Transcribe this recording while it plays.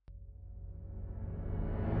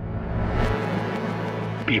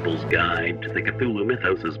People's Guide to the Cthulhu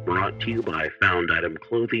Mythos is brought to you by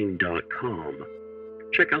FoundItemClothing.com.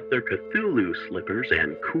 Check out their Cthulhu slippers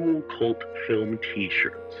and cool cult film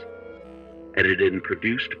t-shirts. Edited and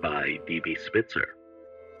produced by D.B. Spitzer.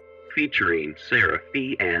 Featuring Sarah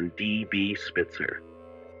Fee and D.B. Spitzer.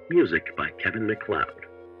 Music by Kevin MacLeod.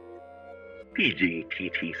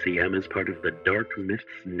 PGTTCM is part of the Dark Myths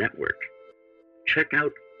Network. Check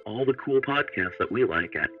out all the cool podcasts that we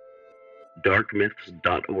like at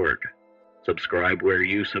darkmyths.org. Subscribe where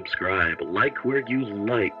you subscribe, like where you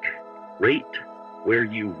like, rate where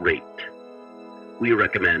you rate. We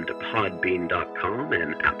recommend podbean.com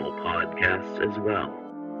and Apple Podcasts as well.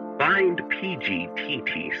 Find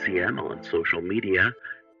PGTTCM on social media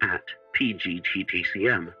at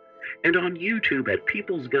PGTTCM and on YouTube at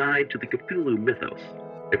People's Guide to the Cthulhu Mythos.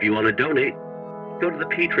 If you want to donate, go to the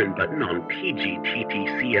Patreon button on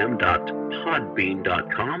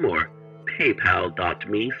pgttcm.podbean.com or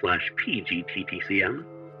paypal.me/pgttcm.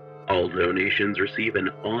 All donations receive an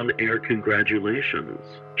on-air congratulations.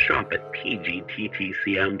 Shop at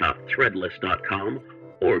pgttcm.threadless.com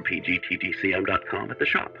or pgttcm.com at the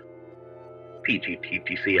shop.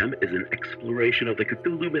 PGTTCM is an exploration of the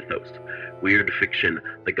Cthulhu mythos, weird fiction,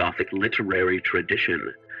 the Gothic literary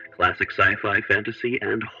tradition, classic sci-fi, fantasy,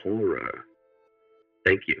 and horror.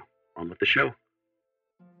 Thank you. On with the show.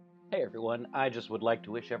 Hey everyone, I just would like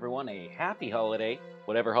to wish everyone a happy holiday,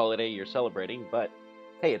 whatever holiday you're celebrating, but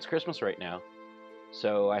hey, it's Christmas right now,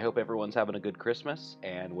 so I hope everyone's having a good Christmas,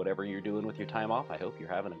 and whatever you're doing with your time off, I hope you're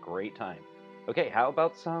having a great time. Okay, how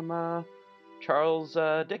about some Charles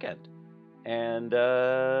Dickens, and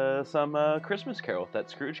some Christmas Carol with that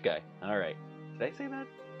Scrooge guy. Alright, did I say that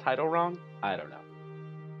title wrong? I don't know.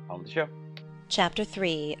 On with the show. Chapter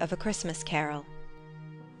 3 of A Christmas Carol.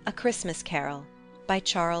 A Christmas Carol by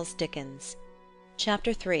Charles Dickens.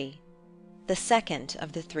 Chapter 3. The Second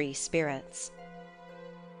of the Three Spirits.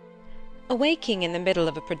 Awaking in the middle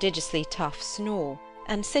of a prodigiously tough snore,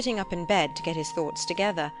 and sitting up in bed to get his thoughts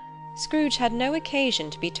together, Scrooge had no occasion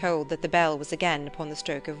to be told that the bell was again upon the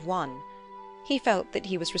stroke of 1. He felt that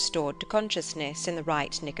he was restored to consciousness in the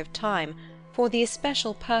right nick of time, for the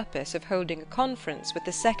especial purpose of holding a conference with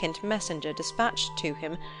the second messenger dispatched to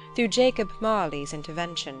him through Jacob Marley's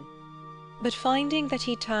intervention. But finding that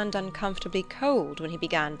he turned uncomfortably cold when he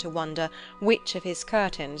began to wonder which of his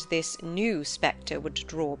curtains this new spectre would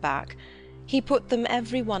draw back, he put them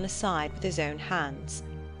every one aside with his own hands,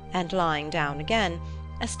 and lying down again,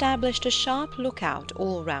 established a sharp look-out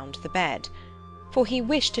all round the bed, for he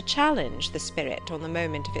wished to challenge the spirit on the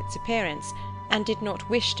moment of its appearance, and did not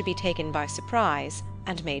wish to be taken by surprise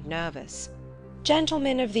and made nervous.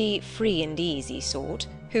 Gentlemen of the free-and-easy sort,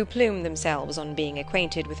 who plume themselves on being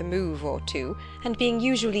acquainted with a move or two, and being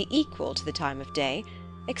usually equal to the time of day,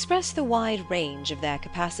 express the wide range of their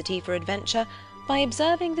capacity for adventure by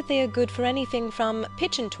observing that they are good for anything from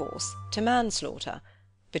pitch-and-toss to manslaughter,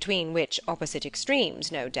 between which opposite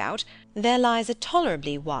extremes, no doubt, there lies a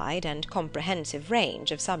tolerably wide and comprehensive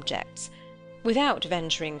range of subjects. Without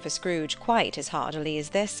venturing for Scrooge quite as hardily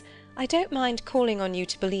as this, I don't mind calling on you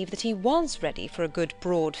to believe that he was ready for a good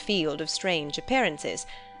broad field of strange appearances,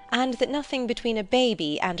 and that nothing between a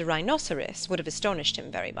baby and a rhinoceros would have astonished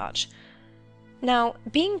him very much. Now,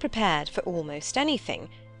 being prepared for almost anything,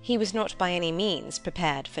 he was not by any means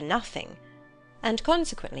prepared for nothing, and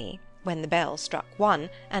consequently, when the bell struck 1,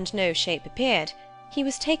 and no shape appeared, he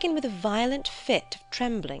was taken with a violent fit of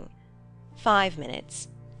trembling. 5 minutes,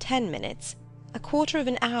 10 minutes, a quarter of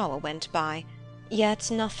an hour went by,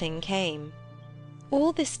 yet nothing came.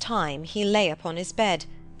 All this time he lay upon his bed,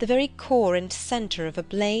 the very core and centre of a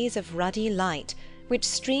blaze of ruddy light, which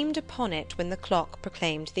streamed upon it when the clock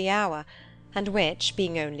proclaimed the hour, and which,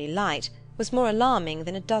 being only light, was more alarming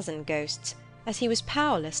than a dozen ghosts, as he was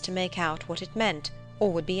powerless to make out what it meant,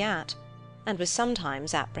 or would be at, and was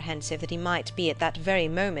sometimes apprehensive that he might be at that very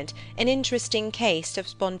moment an interesting case of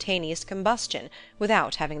spontaneous combustion,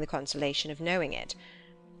 without having the consolation of knowing it.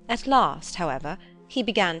 At last, however, he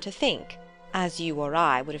began to think, as you or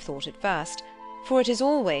I would have thought at first, for it is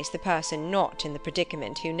always the person not in the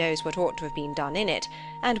predicament who knows what ought to have been done in it,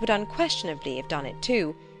 and would unquestionably have done it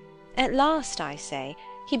too. At last, I say,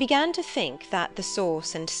 he began to think that the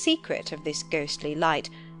source and secret of this ghostly light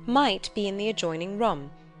might be in the adjoining room,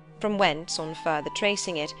 from whence, on further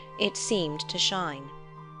tracing it, it seemed to shine.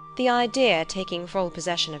 The idea taking full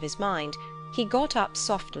possession of his mind, he got up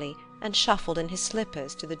softly, and shuffled in his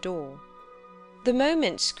slippers to the door. The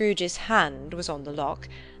moment Scrooge's hand was on the lock,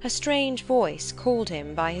 a strange voice called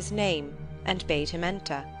him by his name, and bade him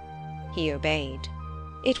enter. He obeyed.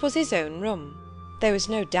 It was his own room. There was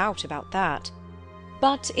no doubt about that.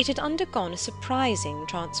 But it had undergone a surprising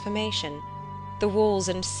transformation. The walls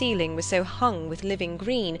and ceiling were so hung with living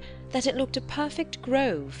green that it looked a perfect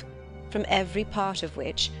grove, from every part of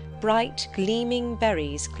which bright, gleaming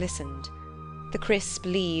berries glistened. The crisp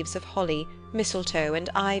leaves of holly, mistletoe, and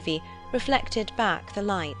ivy reflected back the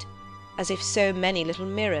light, as if so many little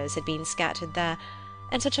mirrors had been scattered there,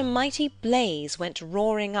 and such a mighty blaze went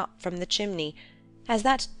roaring up from the chimney, as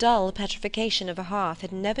that dull petrification of a hearth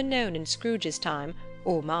had never known in Scrooge's time,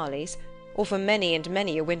 or Marley's, or for many and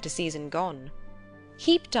many a winter season gone.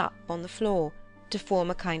 Heaped up on the floor, to form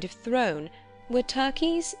a kind of throne, were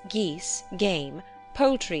turkeys, geese, game,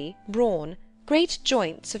 poultry, brawn, great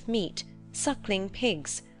joints of meat, suckling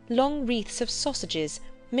pigs, long wreaths of sausages,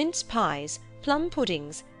 mince pies, plum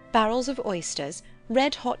puddings, barrels of oysters,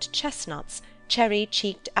 red-hot chestnuts,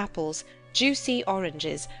 cherry-cheeked apples, juicy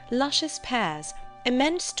oranges, luscious pears,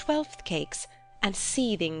 immense twelfth cakes, and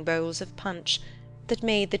seething bowls of punch, that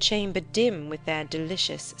made the chamber dim with their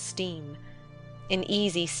delicious steam. In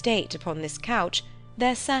easy state upon this couch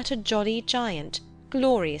there sat a jolly giant,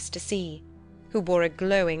 glorious to see, who bore a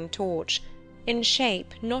glowing torch, in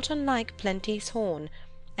shape not unlike Plenty's horn,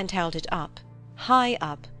 and held it up, high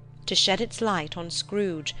up, to shed its light on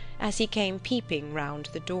Scrooge as he came peeping round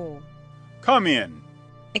the door. "Come in,"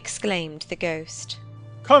 exclaimed the ghost.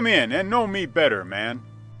 "Come in, and know me better, man."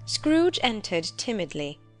 Scrooge entered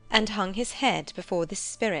timidly, and hung his head before this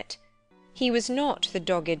spirit. He was not the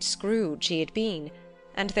dogged Scrooge he had been,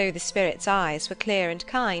 and though the spirit's eyes were clear and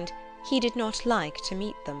kind, he did not like to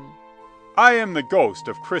meet them. "I am the ghost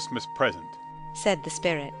of Christmas Present," said the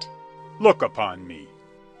spirit. "Look upon me."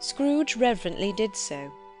 Scrooge reverently did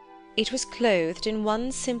so. It was clothed in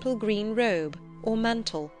one simple green robe, or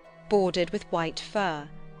mantle, bordered with white fur.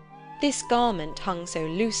 This garment hung so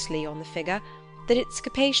loosely on the figure that its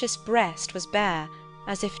capacious breast was bare,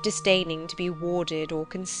 as if disdaining to be warded or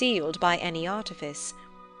concealed by any artifice.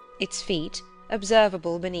 Its feet,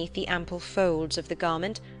 observable beneath the ample folds of the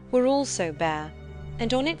garment, were also bare,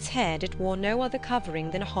 and on its head it wore no other covering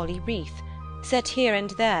than a holly wreath, set here and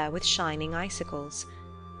there with shining icicles.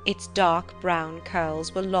 Its dark brown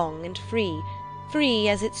curls were long and free, free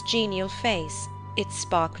as its genial face, its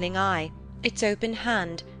sparkling eye, its open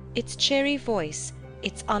hand, its cheery voice,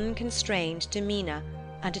 its unconstrained demeanour,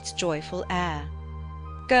 and its joyful air.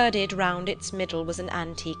 Girded round its middle was an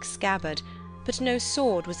antique scabbard, but no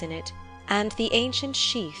sword was in it, and the ancient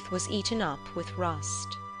sheath was eaten up with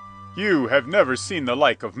rust. "You have never seen the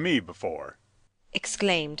like of me before,"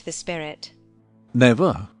 exclaimed the spirit.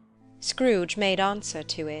 "Never." Scrooge made answer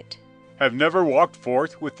to it. "Have never walked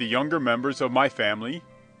forth with the younger members of my family,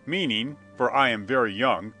 meaning, for I am very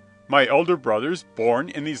young, my elder brothers born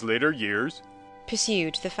in these later years?"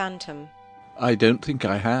 pursued the phantom. "I don't think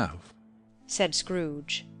I have," said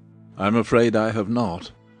Scrooge. "I'm afraid I have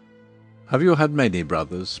not. Have you had many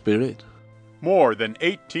brothers, Spirit?" "More than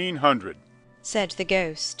 1,800. said the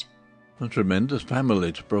ghost. "A tremendous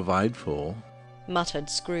family to provide for," muttered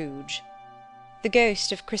Scrooge. The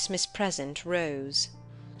ghost of Christmas Present rose.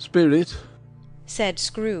 "Spirit," said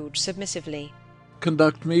Scrooge submissively,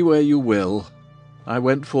 "conduct me where you will. I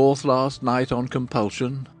went forth last night on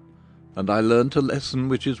compulsion, and I learnt a lesson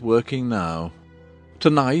which is working now.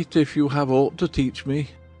 Tonight, if you have aught to teach me,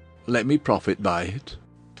 let me profit by it."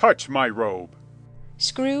 "Touch my robe."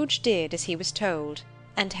 Scrooge did as he was told,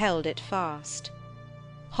 and held it fast.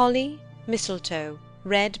 Holly, mistletoe,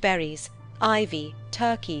 red berries, ivy,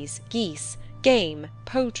 turkeys, geese, game,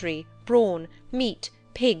 poultry, brawn, meat,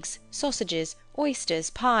 pigs, sausages, oysters,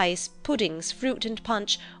 pies, puddings, fruit, and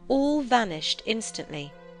punch, all vanished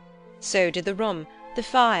instantly. So did the room, the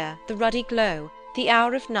fire, the ruddy glow, the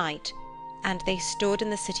hour of night, and they stood in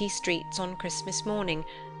the city streets on Christmas morning,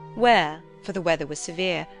 where, for the weather was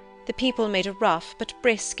severe, the people made a rough but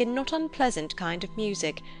brisk and not unpleasant kind of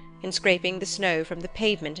music, in scraping the snow from the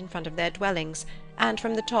pavement in front of their dwellings, and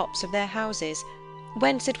from the tops of their houses,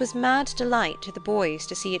 whence it was mad delight to the boys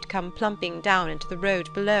to see it come plumping down into the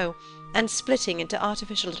road below, and splitting into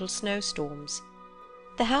artificial little snowstorms.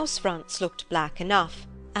 The house-fronts looked black enough,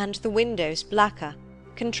 and the windows blacker,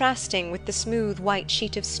 contrasting with the smooth white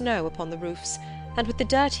sheet of snow upon the roofs, and with the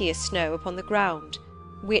dirtiest snow upon the ground,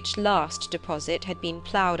 which last deposit had been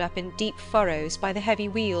ploughed up in deep furrows by the heavy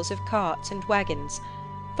wheels of carts and waggons,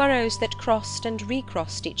 furrows that crossed and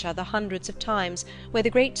recrossed each other hundreds of times where the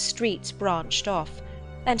great streets branched off,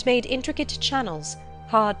 and made intricate channels,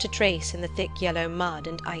 hard to trace in the thick yellow mud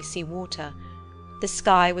and icy water. The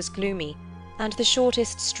sky was gloomy, and the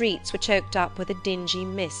shortest streets were choked up with a dingy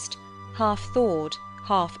mist, half thawed,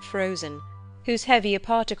 half frozen, whose heavier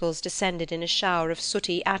particles descended in a shower of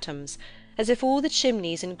sooty atoms, as if all the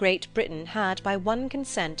chimneys in Great Britain had by one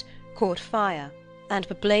consent caught fire, and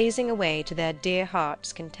were blazing away to their dear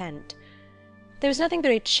hearts' content. There was nothing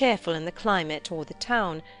very cheerful in the climate or the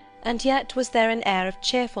town, and yet was there an air of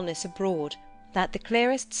cheerfulness abroad that the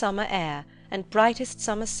clearest summer air and brightest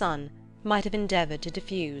summer sun might have endeavoured to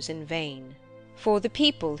diffuse in vain. For the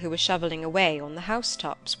people who were shovelling away on the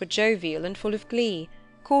housetops were jovial and full of glee,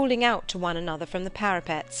 calling out to one another from the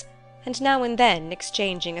parapets, and now and then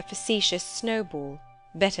exchanging a facetious snowball,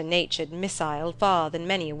 better-natured missile far than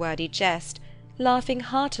many a wordy jest, laughing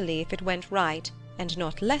heartily if it went right, and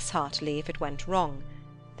not less heartily if it went wrong.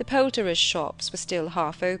 The poulterers' shops were still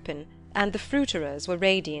half open, and the fruiterers were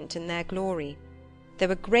radiant in their glory. There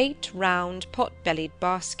were great round pot-bellied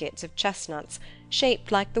baskets of chestnuts,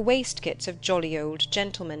 shaped like the waistcoats of jolly old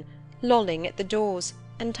gentlemen, lolling at the doors,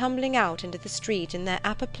 and tumbling out into the street in their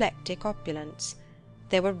apoplectic opulence.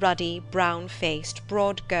 There were ruddy, brown-faced,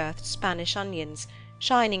 broad-girthed Spanish onions,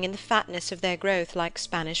 shining in the fatness of their growth like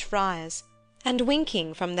Spanish friars, and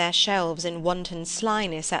winking from their shelves in wanton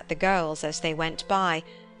slyness at the girls as they went by,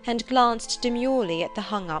 and glanced demurely at the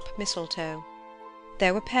hung-up mistletoe.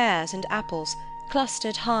 There were pears and apples,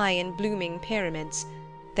 clustered high in blooming pyramids.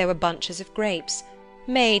 There were bunches of grapes,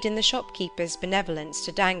 made in the shopkeeper's benevolence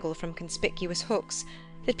to dangle from conspicuous hooks,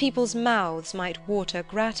 that people's mouths might water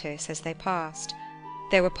gratis as they passed.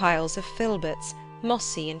 There were piles of filberts,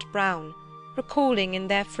 mossy and brown, recalling in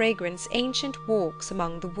their fragrance ancient walks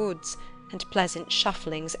among the woods, and pleasant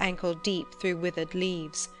shufflings ankle-deep through withered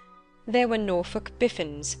leaves. There were Norfolk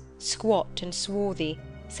biffins, squat and swarthy,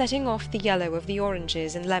 setting off the yellow of the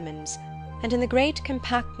oranges and lemons, and in the great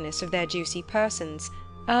compactness of their juicy persons,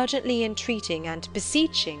 urgently entreating and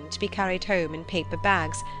beseeching to be carried home in paper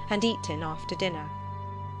bags and eaten after dinner.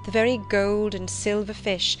 The very gold and silver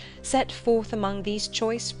fish set forth among these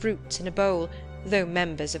choice fruits in a bowl, though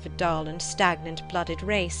members of a dull and stagnant-blooded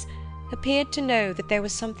race, appeared to know that there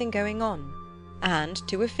was something going on, and,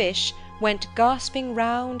 to a fish, went gasping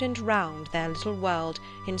round and round their little world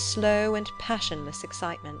in slow and passionless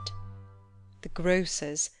excitement. The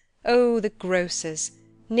grocers, oh, the grocers,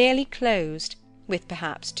 nearly closed, with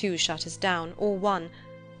perhaps 2 shutters down, or 1,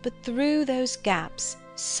 but through those gaps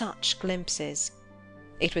such glimpses!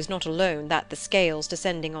 It was not alone that the scales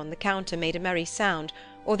descending on the counter made a merry sound,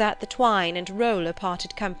 or that the twine and roller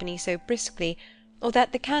parted company so briskly, or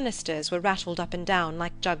that the canisters were rattled up and down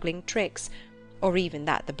like juggling tricks, or even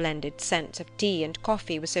that the blended scents of tea and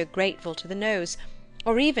coffee were so grateful to the nose,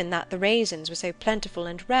 or even that the raisins were so plentiful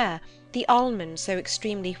and rare, the almonds so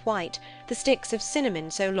extremely white, the sticks of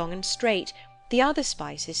cinnamon so long and straight, the other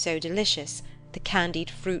spices so delicious, the candied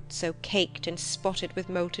fruit so caked and spotted with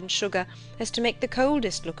molten sugar as to make the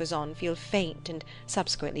coldest lookers-on feel faint and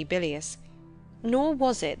subsequently bilious. Nor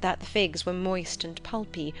was it that the figs were moist and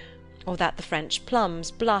pulpy, or that the French plums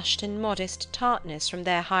blushed in modest tartness from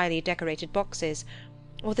their highly decorated boxes,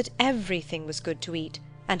 or that everything was good to eat,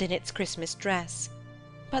 and in its Christmas dress.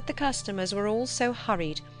 But the customers were all so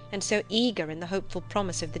hurried, and so eager in the hopeful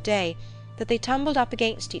promise of the day, that they tumbled up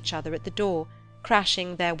against each other at the door,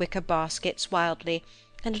 crashing their wicker baskets wildly,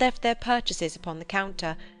 and left their purchases upon the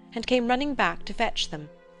counter, and came running back to fetch them,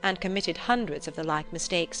 and committed hundreds of the like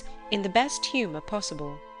mistakes in the best humour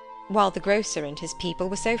possible, while the grocer and his people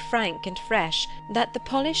were so frank and fresh that the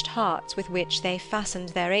polished hearts with which they fastened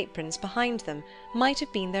their aprons behind them might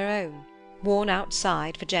have been their own, worn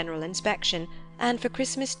outside for general inspection, and for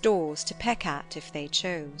Christmas doors to peck at if they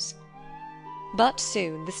chose. But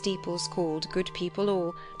soon the steeples called good people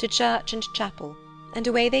all to church and chapel, and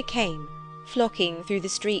away they came, flocking through the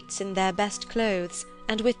streets in their best clothes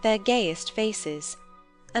and with their gayest faces,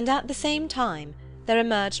 and at the same time there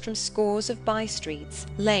emerged from scores of by-streets,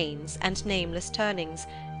 lanes, and nameless turnings,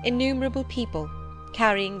 innumerable people,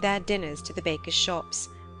 carrying their dinners to the bakers' shops.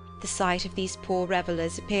 The sight of these poor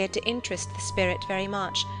revellers appeared to interest the spirit very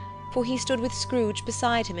much, for he stood with Scrooge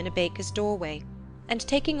beside him in a baker's doorway, and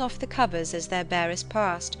taking off the covers as their bearers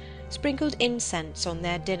passed, sprinkled incense on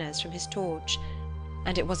their dinners from his torch.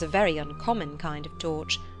 And it was a very uncommon kind of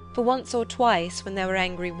torch, for once or twice, when there were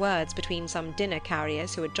angry words between some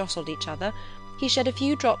dinner-carriers who had jostled each other, he shed a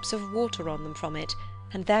few drops of water on them from it,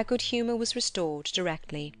 and their good humour was restored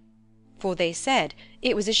directly. For they said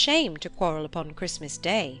it was a shame to quarrel upon Christmas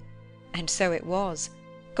Day. And so it was.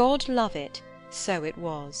 God love it, so it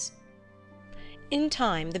was. In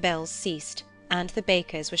time the bells ceased, and the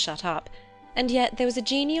bakers were shut up, and yet there was a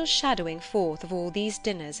genial shadowing forth of all these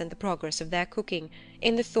dinners and the progress of their cooking,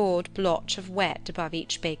 in the thawed blotch of wet above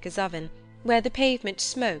each baker's oven, where the pavement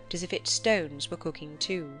smoked as if its stones were cooking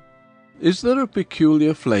too. "Is there a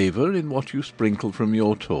peculiar flavour in what you sprinkle from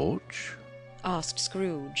your torch?" asked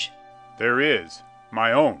Scrooge. There is,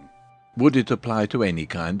 my own. Would it apply to any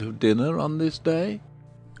kind of dinner on this day?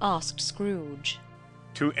 asked Scrooge.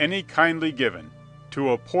 To any kindly given,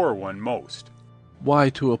 to a poor one most.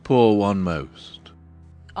 Why to a poor one most?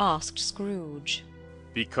 asked Scrooge.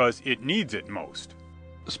 Because it needs it most.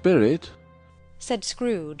 Spirit, said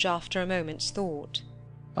Scrooge after a moment's thought.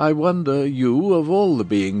 I wonder you, of all the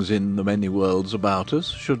beings in the many worlds about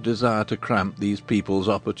us, should desire to cramp these people's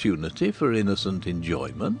opportunity for innocent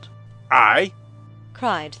enjoyment. I?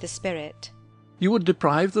 cried the spirit. You would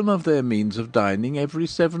deprive them of their means of dining every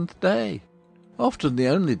 7th day, often the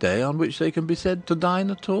only day on which they can be said to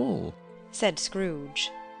dine at all, said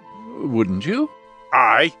Scrooge. Wouldn't you?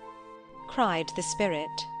 I? cried the spirit.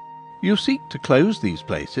 You seek to close these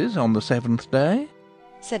places on the 7th day,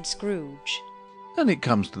 said Scrooge. and it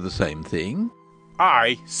comes to the same thing.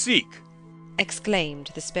 I seek,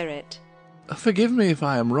 exclaimed the spirit. Forgive me if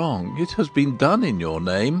I am wrong. It has been done in your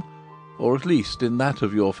name, or at least in that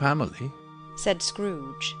of your family, said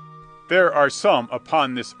Scrooge. There are some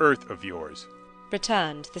upon this earth of yours,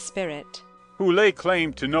 returned the spirit, who lay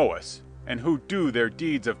claim to know us, and who do their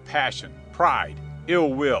deeds of passion, pride,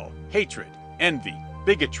 ill will, hatred, envy,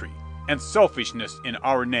 bigotry, and selfishness in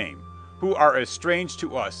our name, who are as strange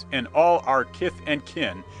to us and all our kith and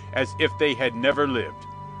kin as if they had never lived.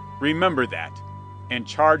 Remember that, and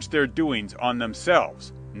charge their doings on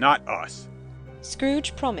themselves, not us.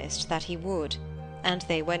 Scrooge promised that he would, and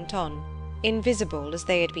they went on, invisible as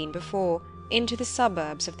they had been before, into the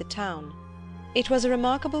suburbs of the town. It was a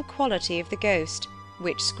remarkable quality of the ghost,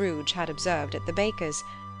 which Scrooge had observed at the baker's,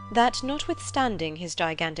 that, notwithstanding his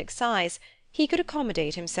gigantic size, he could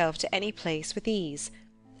accommodate himself to any place with ease,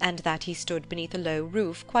 and that he stood beneath a low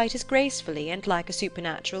roof quite as gracefully and like a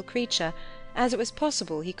supernatural creature as it was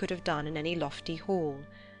possible he could have done in any lofty hall.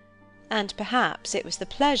 And perhaps it was the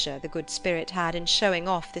pleasure the good spirit had in showing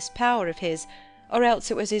off this power of his, or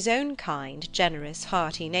else it was his own kind, generous,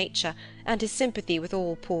 hearty nature, and his sympathy with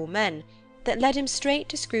all poor men, that led him straight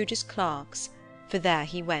to Scrooge's clerk's, for there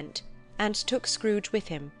he went, and took Scrooge with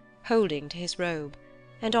him, holding to his robe,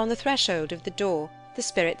 and on the threshold of the door the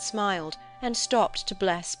spirit smiled, and stopped to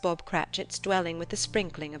bless Bob Cratchit's dwelling with the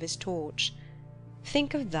sprinkling of his torch.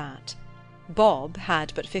 Think of that! Bob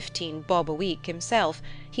had but 15 bob a week himself,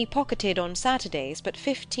 he pocketed on Saturdays but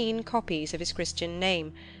 15 copies of his Christian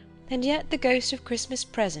name, and yet the ghost of Christmas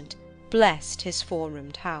present blessed his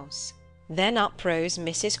 4-roomed house. Then up rose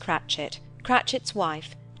Mrs. Cratchit, Cratchit's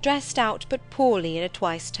wife, dressed out but poorly in a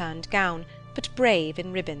twice-turned gown, but brave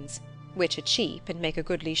in ribbons, which are cheap and make a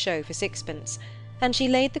goodly show for 6pence, and she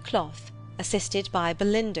laid the cloth, assisted by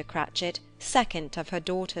Belinda Cratchit, second of her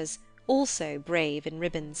daughters, also brave in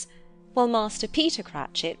ribbons, while Master Peter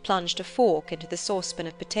Cratchit plunged a fork into the saucepan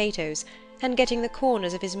of potatoes, and getting the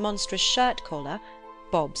corners of his monstrous shirt-collar,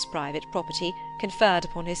 Bob's private property, conferred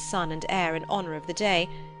upon his son and heir in honour of the day,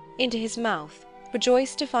 into his mouth,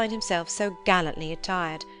 rejoiced to find himself so gallantly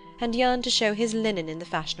attired, and yearned to show his linen in the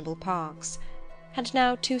fashionable parks. And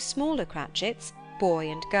now 2 smaller Cratchits, boy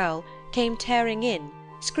and girl, came tearing in,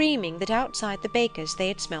 screaming that outside the baker's they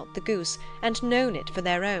had smelt the goose, and known it for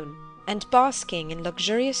their own, and basking in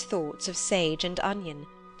luxurious thoughts of sage and onion,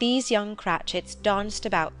 these young Cratchits danced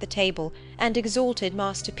about the table, and exalted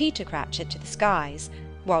Master Peter Cratchit to the skies,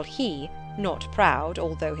 while he, not proud,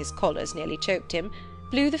 although his collars nearly choked him,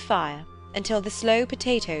 blew the fire, until the slow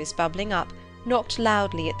potatoes bubbling up knocked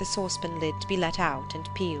loudly at the saucepan lid to be let out and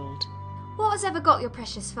peeled. "What has ever got your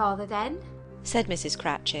precious father, then?" said Mrs.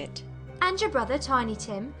 Cratchit. "And your brother, Tiny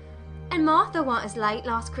Tim? And Martha warn't as late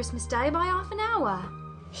last Christmas Day by half an hour."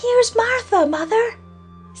 "Here's Martha, Mother,"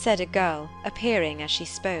 said a girl, appearing as she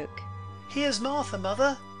spoke. "Here's Martha,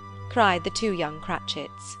 Mother." cried the 2 young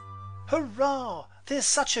Cratchits. "Hurrah! There's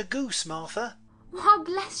such a goose, Martha." "Why,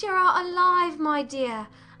 bless your heart alive, my dear,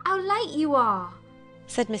 how late you are!"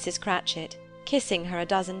 said Mrs. Cratchit, kissing her a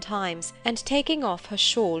dozen times, and taking off her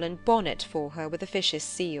shawl and bonnet for her with officious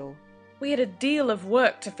zeal. "We had a deal of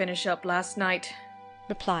work to finish up last night,"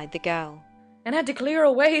 replied the girl, "and had to clear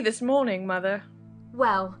away this morning, Mother."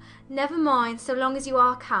 "Well, never mind, so long as you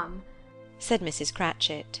are come," said Mrs.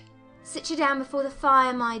 Cratchit. "Sit you down before the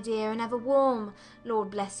fire, my dear, and have a warm,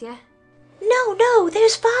 Lord bless you." "No, no,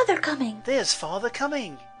 there's Father coming." "There's Father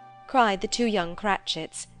coming," cried the 2 young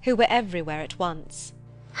Cratchits, who were everywhere at once.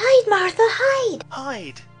 "Hide, Martha, hide."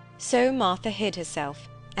 "Hide." So Martha hid herself,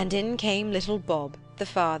 and in came little Bob, the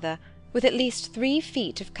father, with at least 3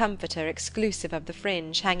 feet of comforter exclusive of the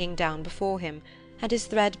fringe hanging down before him, and his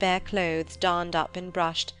threadbare clothes darned up and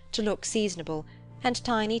brushed to look seasonable, and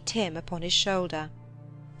Tiny Tim upon his shoulder.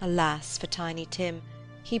 Alas for Tiny Tim!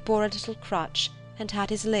 He bore a little crutch, and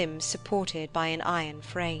had his limbs supported by an iron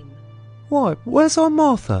frame. Why, where's our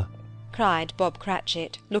Martha? cried Bob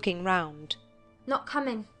Cratchit, looking round. Not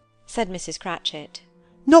coming, said Mrs. Cratchit.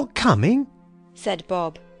 Not coming? said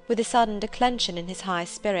Bob, with a sudden declension in his high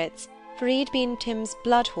spirits, for he'd been Tim's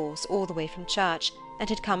blood horse all the way from church, and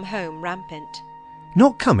had come home rampant.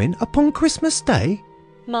 Not coming upon Christmas Day?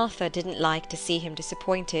 Martha didn't like to see him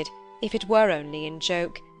disappointed, if it were only in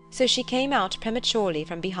joke, so she came out prematurely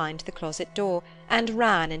from behind the closet door, and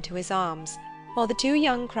ran into his arms, while the two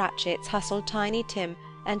young Cratchits hustled Tiny Tim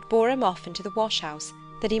and bore him off into the wash-house,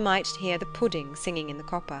 that he might hear the pudding singing in the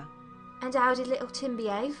copper. And how did little Tim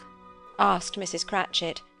behave? asked Mrs.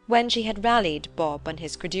 Cratchit, when she had rallied Bob on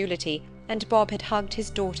his credulity, and Bob had hugged his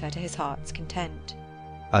daughter to his heart's content.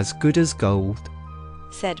 As good as gold.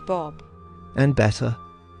 said Bob. And better.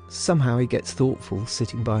 Somehow he gets thoughtful,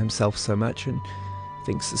 sitting by himself so much, and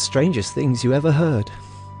thinks the strangest things you ever heard.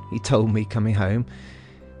 He told me, coming home,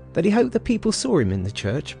 that he hoped the people saw him in the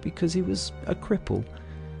church because he was a cripple,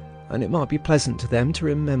 and it might be pleasant to them to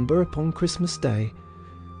remember upon Christmas Day,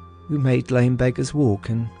 who made lame beggars walk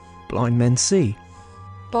and blind men see.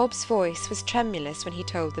 Bob's voice was tremulous when he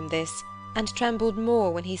told them this, and trembled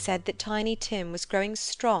more when he said that Tiny Tim was growing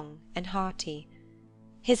strong and hearty.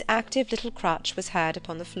 His active little crutch was heard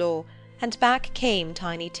upon the floor, and back came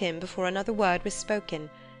Tiny Tim before another word was spoken,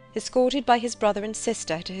 escorted by his brother and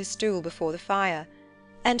sister to his stool before the fire,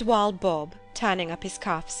 and while Bob, turning up his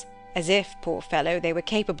cuffs, as if, poor fellow, they were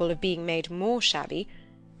capable of being made more shabby,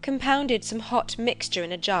 compounded some hot mixture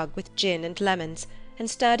in a jug with gin and lemons, and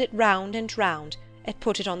stirred it round and round, and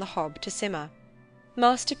put it on the hob to simmer.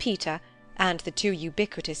 Master Peter and the two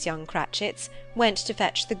ubiquitous young Cratchits went to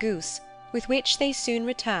fetch the goose, with which they soon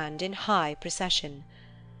returned in high procession.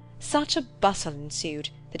 Such a bustle ensued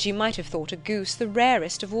that you might have thought a goose the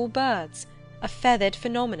rarest of all birds, a feathered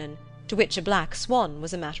phenomenon, to which a black swan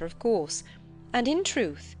was a matter of course, and in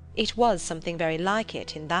truth it was something very like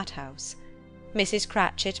it in that house. Mrs.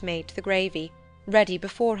 Cratchit made the gravy, ready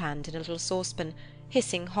beforehand in a little saucepan,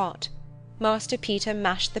 hissing hot. Master Peter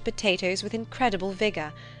mashed the potatoes with incredible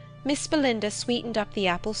vigour. Miss Belinda sweetened up the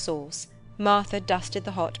apple sauce. Martha dusted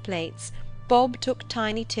the hot plates. Bob took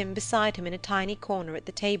Tiny Tim beside him in a tiny corner at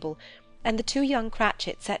the table, and the two young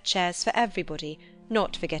Cratchits set chairs for everybody,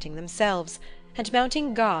 not forgetting themselves, and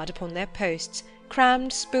mounting guard upon their posts,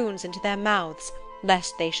 crammed spoons into their mouths,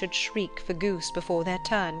 lest they should shriek for goose before their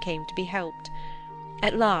turn came to be helped.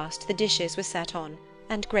 At last the dishes were set on,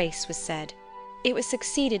 and grace was said. It was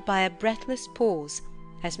succeeded by a breathless pause,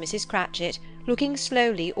 as Mrs. Cratchit, looking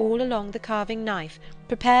slowly all along the carving knife,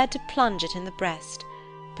 prepared to plunge it in the breast.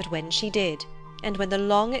 But when she did, and when the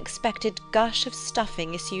long-expected gush of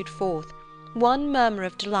stuffing issued forth, one murmur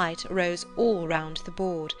of delight arose all round the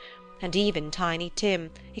board, and even Tiny Tim,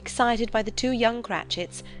 excited by the two young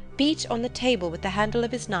Cratchits, beat on the table with the handle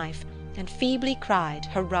of his knife, and feebly cried,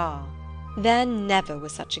 "Hurrah!" There never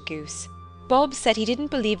was such a goose. Bob said he didn't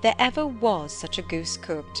believe there ever was such a goose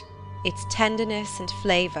cooked. Its tenderness and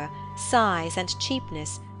flavour, size and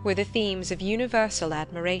cheapness, were the themes of universal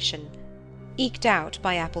admiration. Eked out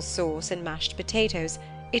by apple sauce and mashed potatoes,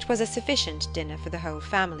 it was a sufficient dinner for the whole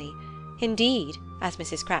family. Indeed, as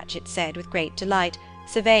Mrs. Cratchit said with great delight,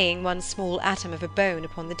 surveying one small atom of a bone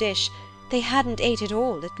upon the dish, they hadn't ate it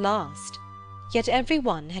all at last. Yet every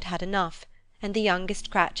one had had enough, and the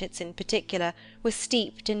youngest Cratchits in particular were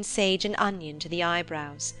steeped in sage and onion to the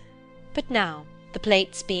eyebrows. But now, the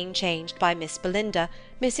plates being changed by Miss Belinda,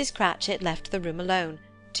 Mrs. Cratchit left the room alone,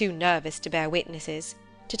 too nervous to bear witnesses,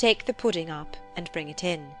 to take the pudding up and bring it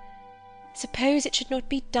in. Suppose it should not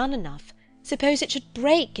be done enough? Suppose it should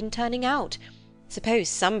break in turning out? Suppose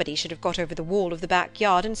somebody should have got over the wall of the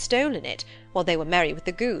backyard and stolen it, while they were merry with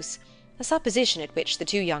the goose, a supposition at which the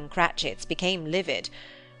two young Cratchits became livid.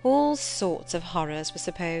 All sorts of horrors were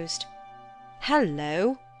supposed.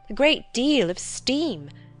 Hallo! A great deal of steam!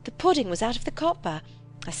 The pudding was out of the copper.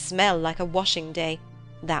 A smell like a washing-day.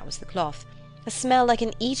 That was the cloth. A smell like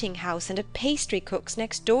an eating-house and a pastry-cook's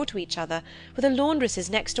next door to each other, with a laundress's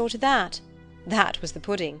next door to that. That was the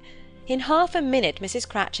pudding. In half a minute Mrs.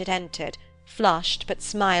 Cratchit entered, flushed but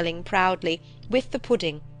smiling proudly, with the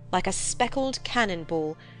pudding, like a speckled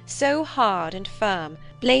cannon-ball, so hard and firm,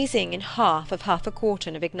 blazing in half a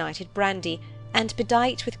quartern of ignited brandy, and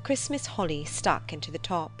bedight with Christmas holly stuck into the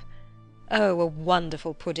top. Oh, a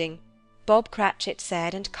wonderful pudding! Bob Cratchit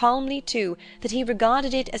said, and calmly too, that he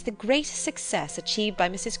regarded it as the greatest success achieved by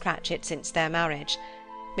Mrs. Cratchit since their marriage.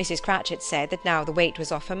 Mrs. Cratchit said that now the weight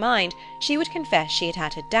was off her mind, she would confess she had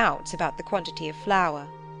had her doubts about the quantity of flour.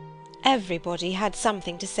 Everybody had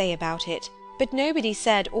something to say about it, but nobody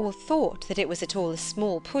said or thought that it was at all a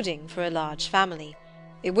small pudding for a large family.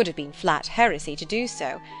 It would have been flat heresy to do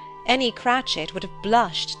so. Any Cratchit would have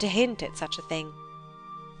blushed to hint at such a thing.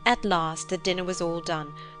 At last the dinner was all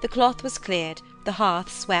done, the cloth was cleared, the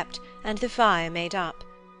hearth swept, and the fire made up.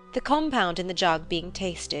 The compound in the jug being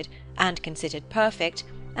tasted, and considered perfect,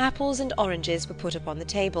 apples and oranges were put upon the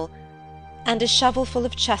table, and a shovelful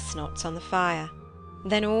of chestnuts on the fire.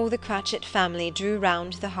 Then all the Cratchit family drew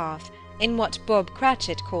round the hearth, in what Bob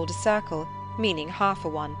Cratchit called a circle, meaning half a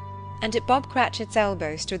one, and at Bob Cratchit's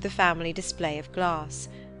elbow stood the family display of glass,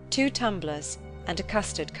 2 tumblers, and a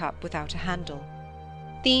custard cup without a handle.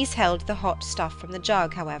 These held the hot stuff from the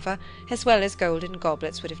jug, however, as well as golden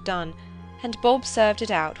goblets would have done, and Bob served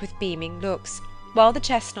it out with beaming looks, while the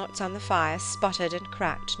chestnuts on the fire sputtered and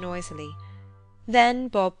cracked noisily. Then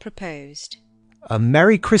Bob proposed, "A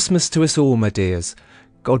Merry Christmas to us all, my dears.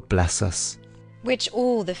 God bless us." which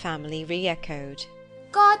all the family re-echoed.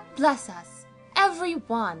 God bless us, every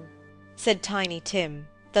one, said Tiny Tim,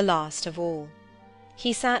 the last of all.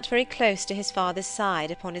 He sat very close to his father's side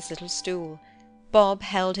upon his little stool. Bob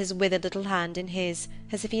held his withered little hand in his,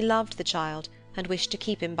 as if he loved the child, and wished to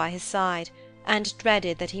keep him by his side, and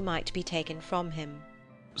dreaded that he might be taken from him.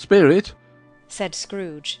 "Spirit," said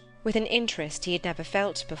Scrooge, with an interest he had never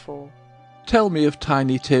felt before, "tell me if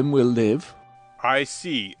Tiny Tim will live." I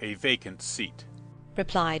see a vacant seat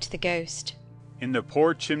replied the ghost. in the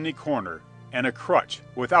poor chimney corner, and a crutch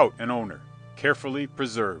without an owner, carefully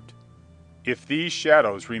preserved. If these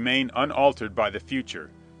shadows remain unaltered by the future,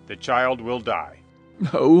 the child will die.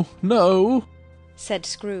 "No, no." said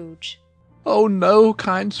Scrooge. "Oh, no,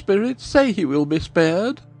 kind spirit, say he will be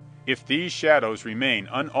spared." If these shadows remain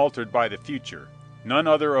unaltered by the future, none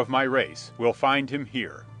other of my race will find him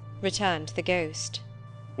here. returned the ghost.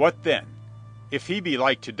 What then? If he be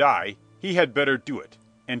like to die, he had better do it,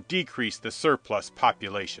 and decrease the surplus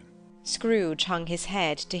population. Scrooge hung his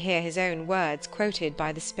head to hear his own words quoted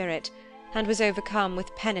by the spirit, and was overcome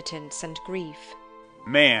with penitence and grief.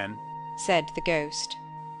 Man, said the ghost,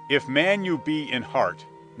 if man you be in heart,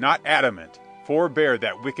 not adamant, forbear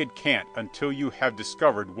that wicked cant until you have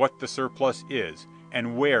discovered what the surplus is,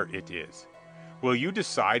 and where it is. Will you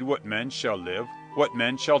decide what men shall live, what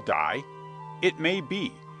men shall die? It may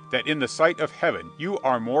be that in the sight of heaven you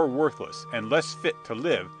are more worthless and less fit to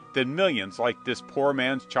live than millions like this poor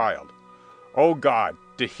man's child. O God,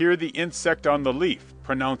 to hear the insect on the leaf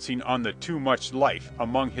pronouncing on the too much life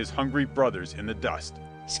among his hungry brothers in the dust.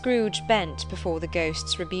 Scrooge bent before the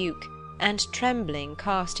ghost's rebuke, and trembling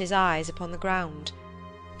cast his eyes upon the ground.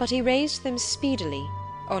 But he raised them speedily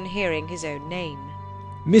on hearing his own name.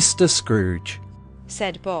 "Mr. Scrooge,"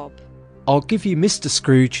 said Bob. "I'll give you Mr.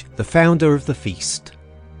 Scrooge, the founder of the feast."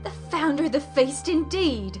 the founder of the feast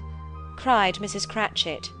indeed, cried Mrs.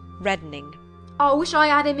 Cratchit, reddening. I wish I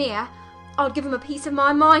had him here. I'd give him a piece of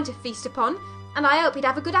my mind to feast upon, and I hope he'd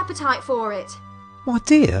have a good appetite for it. "My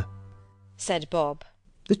dear," said Bob.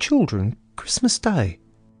 "the children, Christmas Day."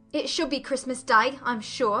 It should be Christmas Day, I'm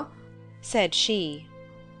sure, said she,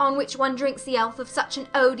 on which one drinks the health of such an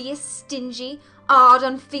odious, stingy, hard,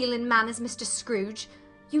 unfeeling man as Mr. Scrooge.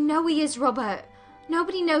 You know he is, Robert.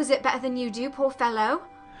 Nobody knows it better than you do, poor fellow.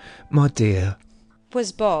 "My dear,"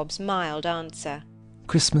 was Bob's mild answer.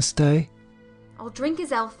 "Christmas Day." I'll drink his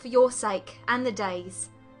health for your sake, and the day's,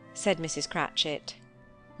 said Mrs. Cratchit.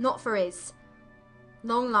 not for his.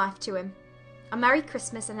 Long life to him. A Merry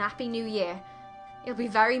Christmas and a Happy New Year. He'll be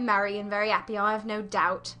very merry and very happy, I have no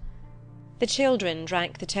doubt. The children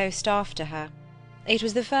drank the toast after her. It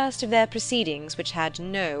was the first of their proceedings which had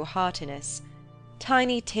no heartiness.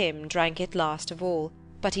 Tiny Tim drank it last of all,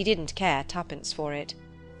 but he didn't care twopence for it.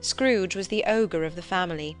 Scrooge was the ogre of the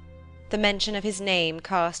family. The mention of his name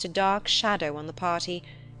cast a dark shadow on the party,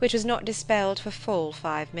 which was not dispelled for full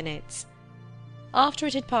 5 minutes. After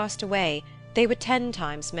it had passed away, they were 10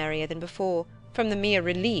 times merrier than before, from the mere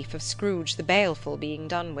relief of Scrooge the baleful being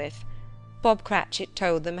done with. Bob Cratchit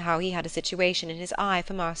told them how he had a situation in his eye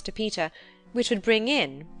for Master Peter, which would bring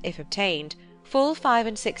in, if obtained, full 5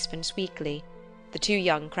 and 6pence weekly. The 2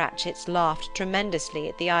 young Cratchits laughed tremendously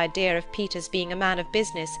at the idea of Peter's being a man of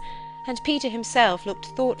business, and Peter himself looked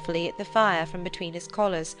thoughtfully at the fire from between his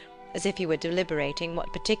collars, as if he were deliberating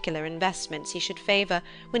what particular investments he should favour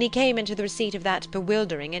when he came into the receipt of that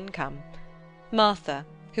bewildering income. Martha,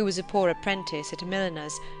 who was a poor apprentice at a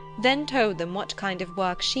milliner's, then told them what kind of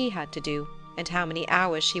work she had to do, and how many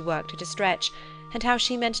hours she worked at a stretch, and how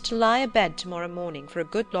she meant to lie abed tomorrow morning for a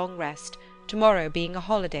good long rest, tomorrow being a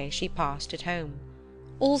holiday she passed at home.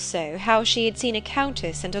 Also how she had seen a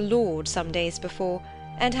countess and a lord some days before,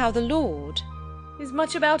 and how the lord is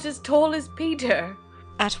much about as tall as Peter.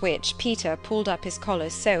 At which Peter pulled up his collar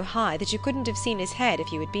so high that you couldn't have seen his head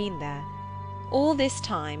if you had been there. All this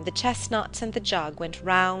time the chestnuts and the jug went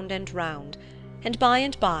round and round, and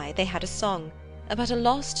by they had a song about a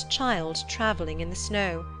lost child travelling in the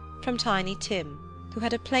snow, from Tiny Tim, who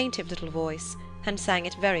had a plaintive little voice, and sang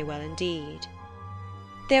it very well indeed.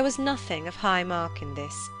 There was nothing of high mark in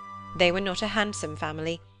this. They were not a handsome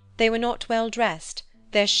family, they were not well dressed,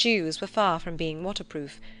 their shoes were far from being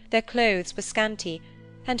waterproof, their clothes were scanty,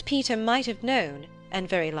 and Peter might have known, and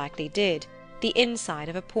very likely did, the inside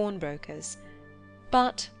of a pawnbroker's.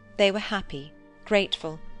 But they were happy,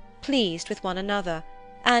 grateful, pleased with one another,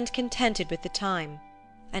 and contented with the time,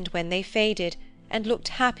 and when they faded, and looked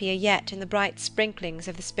happier yet in the bright sprinklings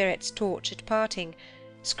of the Spirit's torch at parting,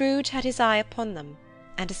 Scrooge had his eye upon them,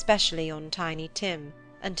 and especially on Tiny Tim,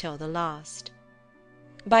 until the last.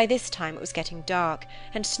 By this time it was getting dark,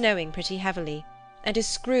 and snowing pretty heavily, and as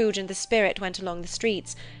Scrooge and the Spirit went along the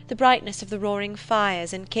streets, the brightness of the roaring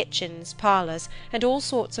fires in kitchens, parlours, and all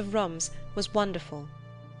sorts of rooms, was wonderful.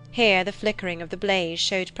 Here the flickering of the blaze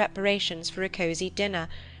showed preparations for a cosy dinner,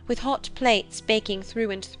 with hot plates baking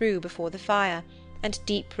through and through before the fire, and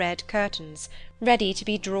deep red curtains, ready to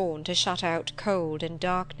be drawn to shut out cold and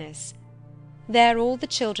darkness. There all the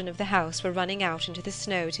children of the house were running out into the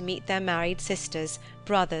snow to meet their married sisters,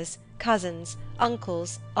 brothers, cousins,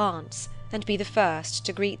 uncles, aunts, and be the first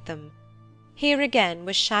to greet them. Here again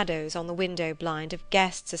were shadows on the window blind of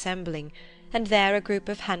guests assembling, and there a group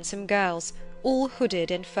of handsome girls, all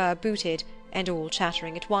hooded and fur-booted, and all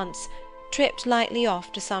chattering at once, tripped lightly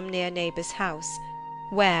off to some near neighbour's house,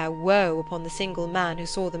 where, woe upon the single man who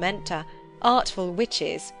saw them enter, artful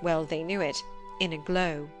witches, well they knew it, in a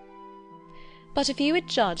glow. But if you had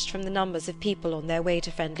judged from the numbers of people on their way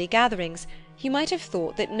to friendly gatherings, you might have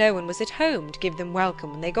thought that no one was at home to give them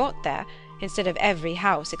welcome when they got there, instead of every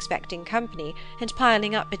house expecting company, and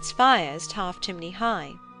piling up its fires half-chimney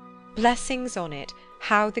high. Blessings on it,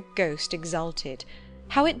 how the ghost exulted!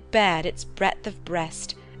 How it bared its breadth of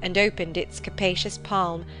breast, and opened its capacious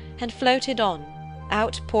palm, and floated on,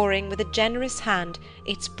 outpouring with a generous hand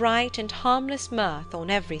its bright and harmless mirth on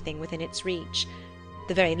everything within its reach.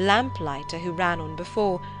 The very lamplighter who ran on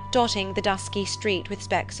before, dotting the dusky street with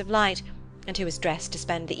specks of light, and who was dressed to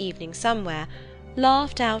spend the evening somewhere,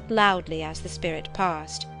 laughed out loudly as the Spirit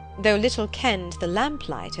passed, though little kenned the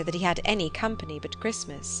lamplighter that he had any company but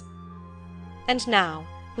Christmas. And now,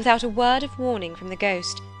 without a word of warning from the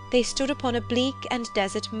ghost, they stood upon a bleak and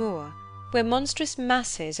desert moor, where monstrous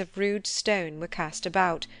masses of rude stone were cast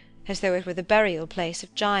about, as though it were the burial place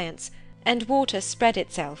of giants, and water spread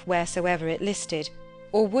itself wheresoever it listed,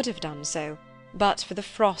 or would have done so, but for the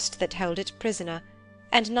frost that held it prisoner,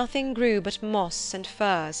 and nothing grew but moss and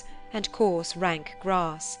furze, and coarse rank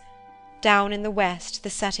grass. Down in the west the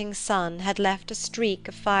setting sun had left a streak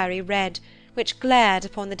of fiery red, which glared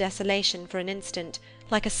upon the desolation for an instant,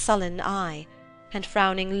 like a sullen eye, and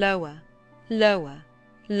frowning lower, lower,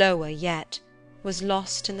 lower yet, was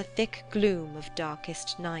lost in the thick gloom of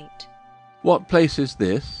darkest night. "What place is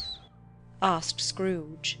this?" asked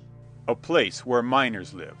Scrooge. "A place where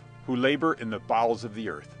miners live, who labour in the bowels of the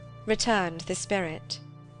earth," returned the Spirit.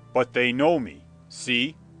 "But they know me.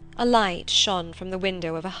 See!" A light shone from the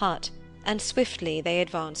window of a hut, and swiftly they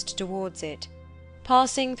advanced towards it.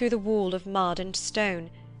 Passing through the wall of mud and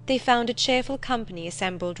stone, they found a cheerful company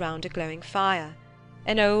assembled round a glowing fire.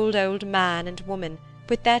 An old man and woman,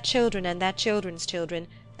 with their children and their children's children,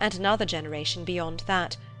 and another generation beyond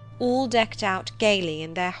that, all decked out gaily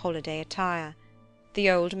in their holiday attire.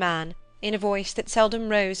 The old man, in a voice that seldom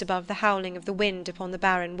rose above the howling of the wind upon the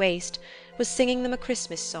barren waste, was singing them a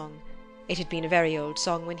Christmas song. It had been a very old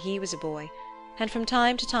song when he was a boy, and from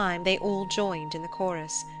time to time they all joined in the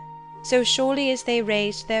chorus. So surely as they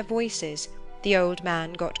raised their voices, the old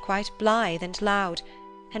man got quite blithe and loud,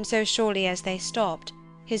 and so surely as they stopped,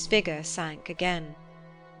 his vigour sank again.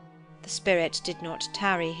 The Spirit did not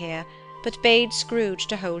tarry here, but bade Scrooge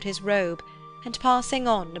to hold his robe, and passing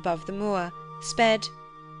on above the moor, sped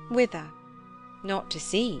whither? Not to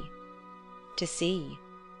see. To see.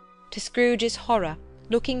 To Scrooge's horror,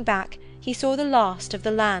 looking back, he saw the last of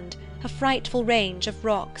the land, a frightful range of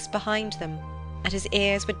rocks behind them, and his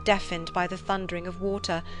ears were deafened by the thundering of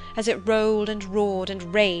water, as it rolled and roared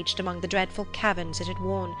and raged among the dreadful caverns it had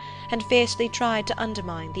worn, and fiercely tried to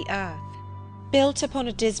undermine the earth. Built upon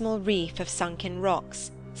a dismal reef of sunken rocks,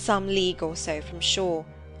 some league or so from shore,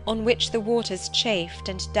 on which the waters chafed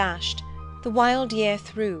and dashed, the wild year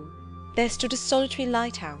through, there stood a solitary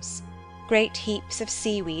lighthouse. Great heaps of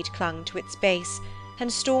seaweed clung to its base,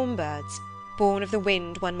 and storm-birds, born of the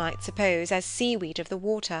wind one might suppose as seaweed of the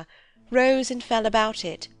water, rose and fell about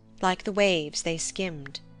it, like the waves they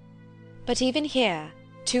skimmed. But even here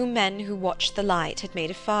 2 men who watched the light had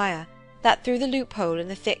made a fire, that through the loophole in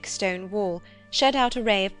the thick stone wall shed out a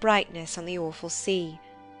ray of brightness on the awful sea.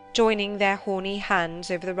 Joining their horny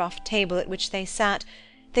hands over the rough table at which they sat,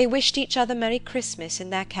 they wished each other Merry Christmas in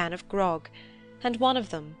their can of grog, and one of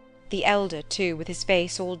them, the elder too, with his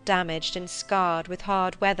face all damaged and scarred with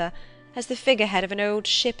hard weather, as the figurehead of an old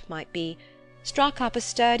ship might be, struck up a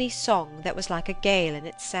sturdy song that was like a gale in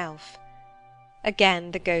itself.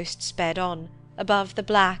 Again the ghost sped on, above the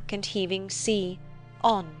black and heaving sea,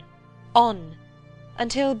 on,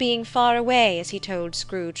 until, being far away, as he told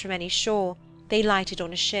Scrooge, from any shore, they lighted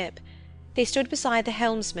on a ship. They stood beside the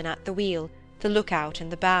helmsman at the wheel, the look-out in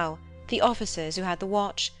the bow, the officers who had the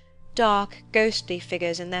watch, dark, ghostly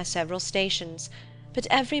figures in their several stations, but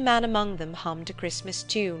every man among them hummed a Christmas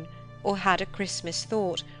tune, or had a Christmas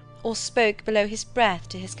thought, or spoke below his breath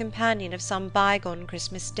to his companion of some bygone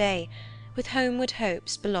Christmas day, with homeward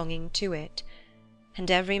hopes belonging to it. And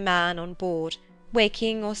every man on board,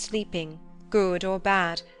 waking or sleeping, good or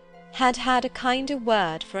bad, had had a kinder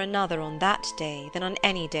word for another on that day than on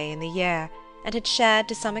any day in the year, and had shared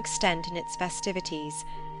to some extent in its festivities,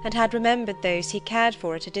 and had remembered those he cared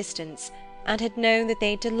for at a distance, and had known that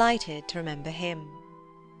they delighted to remember him.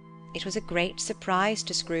 It was a great surprise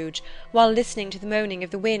to Scrooge, while listening to the moaning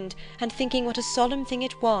of the wind, and thinking what a solemn thing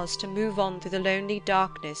it was to move on through the lonely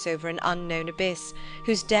darkness over an unknown abyss,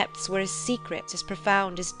 whose depths were as secret, as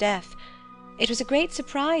profound as death. It was a great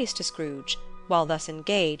surprise to Scrooge, while thus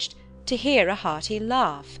engaged, to hear a hearty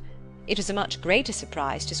laugh. It was a much greater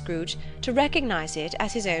surprise to Scrooge to recognise it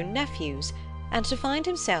as his own nephew's, and to find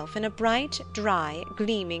himself in a bright, dry,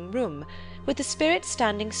 gleaming room, with the Spirit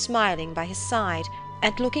standing smiling by his side,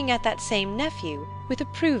 and looking at that same nephew with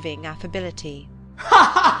approving affability.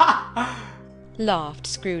 Laughed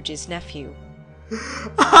Scrooge's nephew.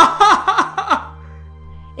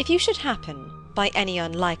 If you should happen, by any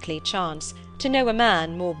unlikely chance, to know a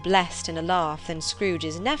man more blessed in a laugh than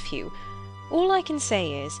Scrooge's nephew, all I can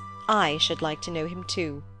say is, I should like to know him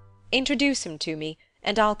too. Introduce him to me,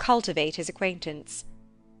 and I'll cultivate his acquaintance.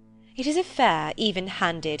 It is a fair,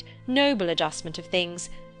 even-handed, noble adjustment of things,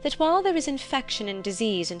 that while there is infection and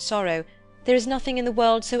disease and sorrow, there is nothing in the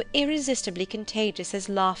world so irresistibly contagious as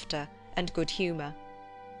laughter and good humour.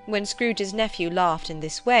 When Scrooge's nephew laughed in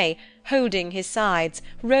this way, holding his sides,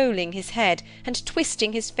 rolling his head, and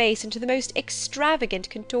twisting his face into the most extravagant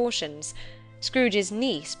contortions, Scrooge's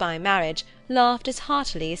niece by marriage laughed as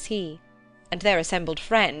heartily as he, and their assembled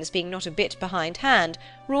friends, being not a bit behindhand,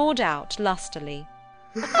 roared out lustily.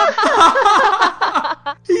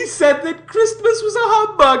 He said that Christmas was a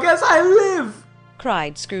humbug, as I live!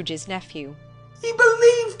 Cried Scrooge's nephew. He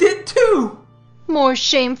believed it too! More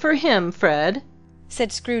shame for him, Fred,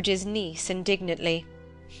 said Scrooge's niece indignantly.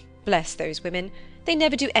 Bless those women, they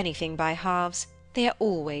never do anything by halves, they are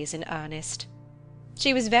always in earnest.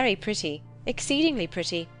 She was very pretty, exceedingly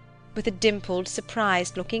pretty, with a dimpled,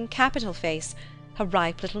 surprised-looking, capital face, a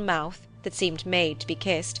ripe little mouth, that seemed made to be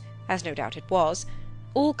kissed, as no doubt it was,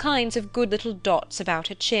 all kinds of good little dots about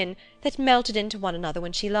her chin that melted into one another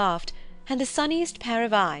when she laughed, and the sunniest pair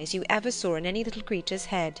of eyes you ever saw in any little creature's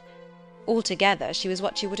head. Altogether she was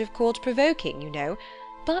what you would have called provoking, you know,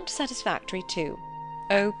 but satisfactory too.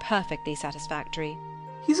 Oh, perfectly satisfactory.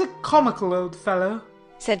 He's a comical old fellow,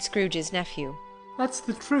 said Scrooge's nephew. That's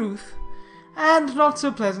the truth, and not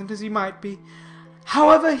so pleasant as he might be.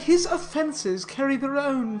 However, his offences carry their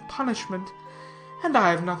own punishment, and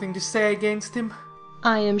I have nothing to say against him.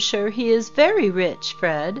 I am sure he is very rich,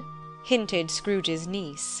 Fred, hinted Scrooge's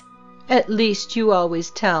niece. At least you always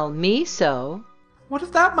tell me so. What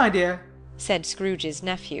of that, my dear? Said Scrooge's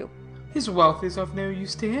nephew. His wealth is of no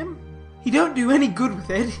use to him. He don't do any good with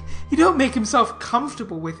it. He don't make himself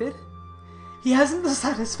comfortable with it. He hasn't the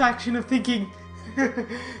satisfaction of thinking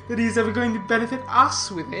that he's ever going to benefit us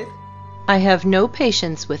with it. I have no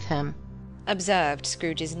patience with him, observed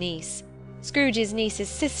Scrooge's niece. Scrooge's niece's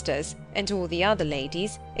sisters, and all the other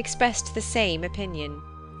ladies, expressed the same opinion.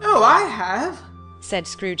 Oh, I have, said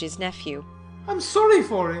Scrooge's nephew. I'm sorry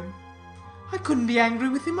for him. I couldn't be angry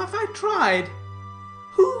with him if I tried.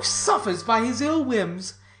 Who suffers by his ill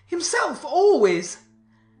whims? Himself, always.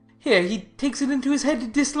 Here, he takes it into his head to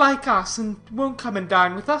dislike us, and won't come and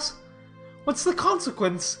dine with us. What's the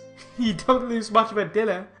consequence? You don't lose much of a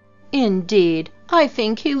dinner. Indeed, I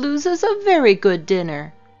think he loses a very good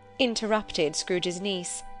dinner, interrupted Scrooge's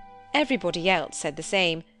niece. Everybody else said the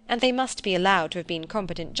same, and they must be allowed to have been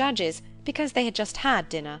competent judges, because they had just had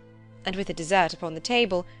dinner, and with the dessert upon the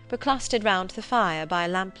table, were clustered round the fire by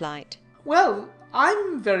lamplight. Well,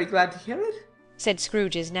 I'm very glad to hear it, said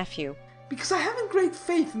Scrooge's nephew, because I haven't great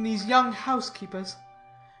faith in these young housekeepers.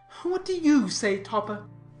 What do you say, Topper?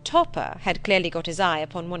 Topper had clearly got his eye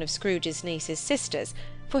upon one of Scrooge's niece's sisters,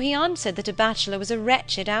 for he answered that a bachelor was a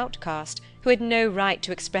wretched outcast, who had no right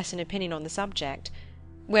to express an opinion on the subject.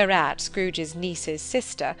 Whereat Scrooge's niece's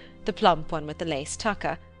sister, the plump one with the lace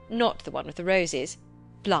tucker, not the one with the roses,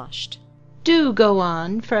 blushed. "Do go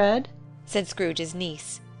on, Fred," said Scrooge's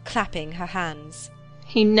niece, clapping her hands.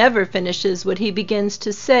 "He never finishes what he begins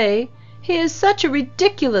to say. He is such a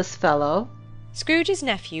ridiculous fellow." Scrooge's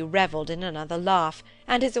nephew revelled in another laugh,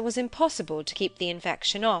 and as it was impossible to keep the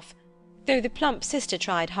infection off, though the plump sister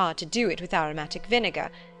tried hard to do it with aromatic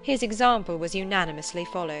vinegar, his example was unanimously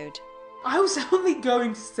followed. I was only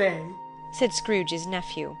going to say, said Scrooge's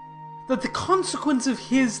nephew, that the consequence of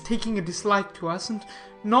his taking a dislike to us and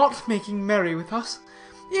not making merry with us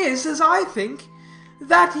is, as I think,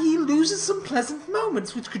 that he loses some pleasant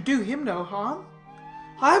moments which could do him no harm.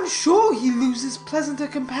 I am sure he loses pleasanter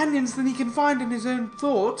companions than he can find in his own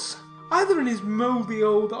thoughts, either in his mouldy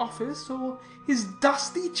old office or his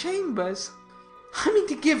dusty chambers. I mean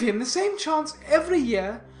to give him the same chance every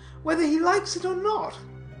year, whether he likes it or not,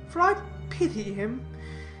 for I pity him.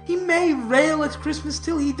 He may rail at Christmas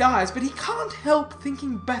till he dies, but he can't help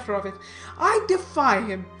thinking better of it. I defy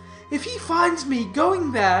him. If he finds me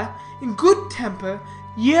going there in good temper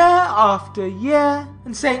year after year,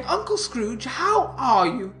 and saying, "Uncle Scrooge, how are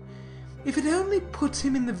you?" if it only puts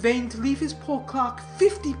him in the vein to leave his poor clerk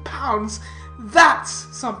 £50, that's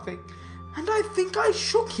something. And I think I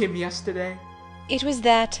shook him yesterday. It was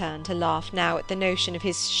their turn to laugh now at the notion of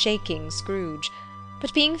his shaking Scrooge,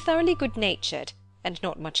 but being thoroughly good-natured, and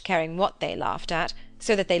not much caring what they laughed at,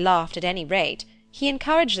 so that they laughed at any rate, he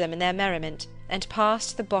encouraged them in their merriment, and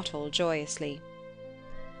passed the bottle joyously.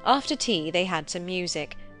 After tea they had some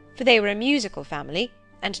music, for they were a musical family,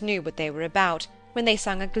 and knew what they were about, when they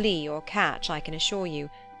sung a glee or catch, I can assure you,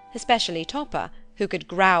 especially Topper, who could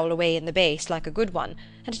growl away in the bass like a good one,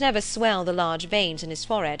 and never swell the large veins in his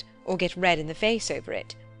forehead, or get red in the face over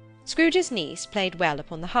it. Scrooge's niece played well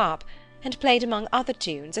upon the harp, and played among other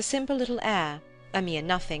tunes a simple little air, a mere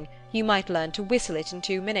nothing, you might learn to whistle it in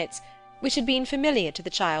 2 minutes, which had been familiar to the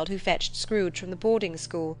child who fetched Scrooge from the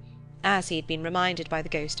boarding-school, as he had been reminded by the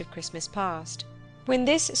ghost of Christmas past. When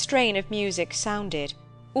this strain of music sounded,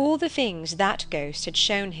 all the things that ghost had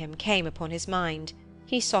shown him came upon his mind.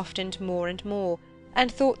 He softened more and more,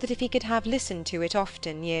 and thought that if he could have listened to it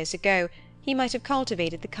often years ago, he might have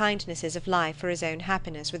cultivated the kindnesses of life for his own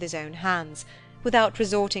happiness with his own hands, without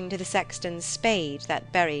resorting to the sexton's spade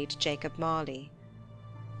that buried Jacob Marley.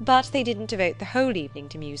 But they didn't devote the whole evening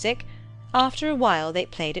to music. After a while they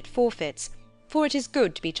played at forfeits, for it is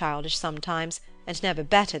good to be childish sometimes, and never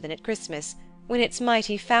better than at Christmas, when its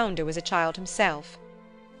mighty founder was a child himself.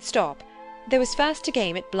 Stop, there was first a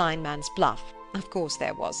game at blindman's buff, of course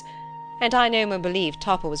there was, and I no more believe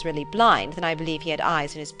Topper was really blind than I believe he had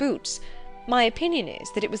eyes in his boots. My opinion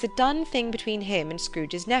is that it was a done thing between him and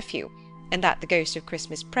Scrooge's nephew, and that the ghost of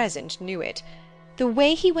Christmas present knew it. The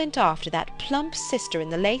way he went after that plump sister in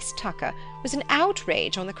the lace tucker was an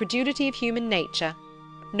outrage on the credulity of human nature,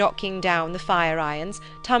 knocking down the fire-irons,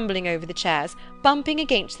 tumbling over the chairs, bumping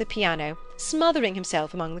against the piano, smothering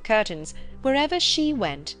himself among the curtains. Wherever she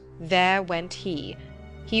went, there went he.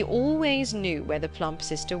 He always knew where the plump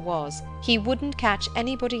sister was. He wouldn't catch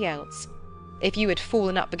anybody else. If you had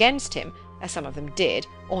fallen up against him, as some of them did,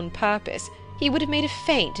 on purpose, he would have made a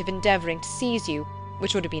feint of endeavouring to seize you,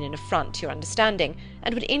 which would have been an affront to your understanding,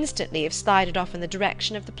 and would instantly have slided off in the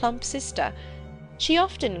direction of the plump sister. She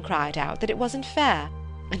often cried out that it wasn't fair,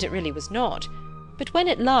 and it really was not. But when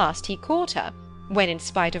at last he caught her, when in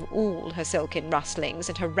spite of all her silken rustlings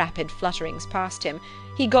and her rapid flutterings past him,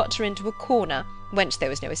 he got her into a corner, whence there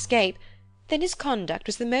was no escape, then his conduct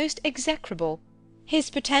was the most execrable. His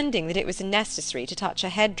pretending that it was necessary to touch her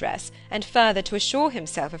head-dress, and further to assure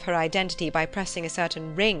himself of her identity by pressing a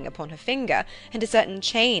certain ring upon her finger, and a certain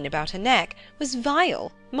chain about her neck, was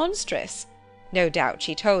vile, monstrous. No doubt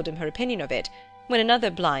she told him her opinion of it, when another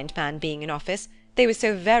blind man being in office, they were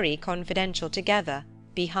so very confidential together,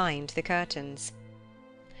 behind the curtains.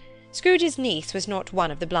 Scrooge's niece was not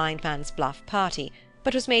one of the blind man's bluff party,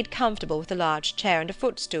 but was made comfortable with a large chair and a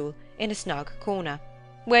footstool, in a snug corner,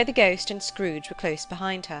 where the ghost and Scrooge were close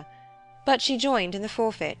behind her. But she joined in the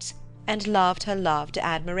forfeits, and loved her love to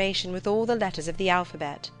admiration with all the letters of the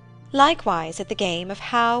alphabet. Likewise at the game of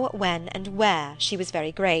how, when, and where she was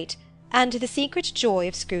very great, and to the secret joy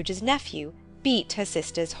of Scrooge's nephew, beat her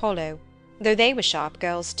sisters hollow, though they were sharp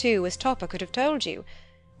girls too, as Topper could have told you.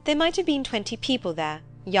 There might have been 20 people there,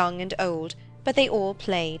 young and old, but they all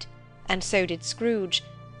played, and so did Scrooge,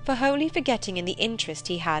 for wholly forgetting in the interest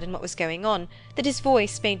he had in what was going on, that his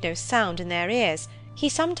voice made no sound in their ears, He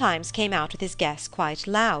sometimes came out with his guess quite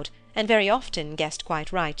loud, and very often guessed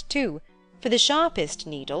quite right too, for the sharpest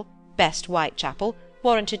needle, best Whitechapel,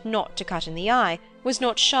 warranted not to cut in the eye, was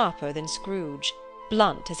not sharper than Scrooge,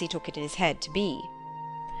 blunt as he took it in his head to be.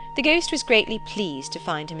 The ghost was greatly pleased to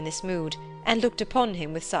find him in this mood, and looked upon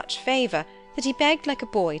him with such favour that he begged like a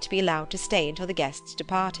boy to be allowed to stay until the guests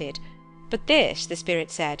departed. But this, the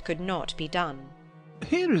spirit said, could not be done.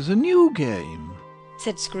 "Here is a new game,"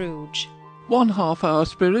 said Scrooge. "1 half-hour,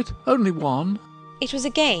 Spirit, only one." It was a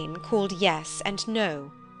game called Yes and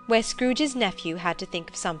No, where Scrooge's nephew had to think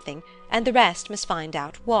of something, and the rest must find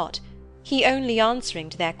out what, he only answering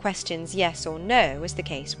to their questions yes or no, as the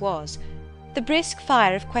case was. The brisk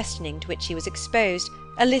fire of questioning to which he was exposed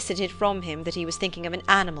elicited from him that he was thinking of an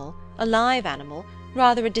animal, a live animal,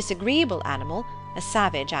 rather a disagreeable animal, a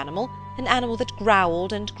savage animal, an animal that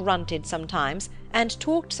growled and grunted sometimes, and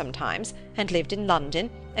talked sometimes, and lived in London,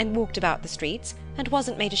 and walked about the streets, and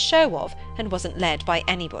wasn't made a show of, and wasn't led by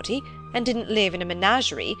anybody, and didn't live in a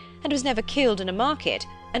menagerie, and was never killed in a market,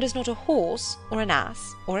 and was not a horse, or an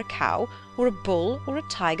ass, or a cow, or a bull, or a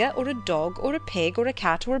tiger, or a dog, or a pig, or a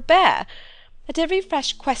cat, or a bear. At every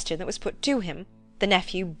fresh question that was put to him, the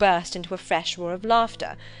nephew burst into a fresh roar of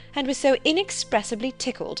laughter, and was so inexpressibly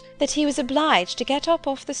tickled that he was obliged to get up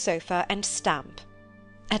off the sofa and stamp.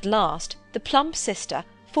 At last, the plump sister,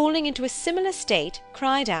 falling into a similar state,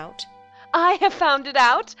 cried out, "I have found it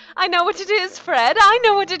out! I know what it is, Fred! I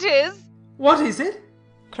know what it is!" "What is it?"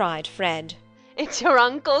 cried Fred. "It's your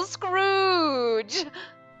Uncle Scrooge!"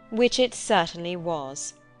 Which it certainly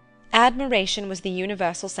was. Admiration was the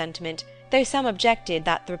universal sentiment, though some objected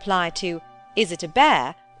that the reply to "Is it a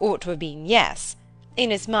bear?" ought to have been yes,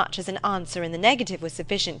 inasmuch as an answer in the negative was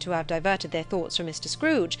sufficient to have diverted their thoughts from Mr.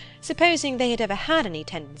 Scrooge, supposing they had ever had any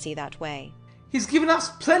tendency that way. "He's given us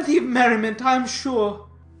plenty of merriment, I am sure,"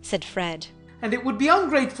 said Fred, "and it would be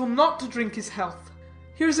ungrateful not to drink his health.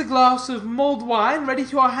 Here is a glass of mulled wine ready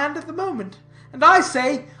to our hand at the moment, and I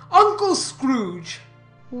say, Uncle Scrooge!"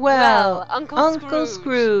 "Well, Uncle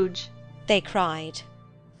Scrooge!" they cried.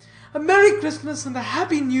 "A Merry Christmas and a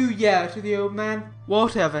Happy New Year to the old man,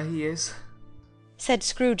 whatever he is," said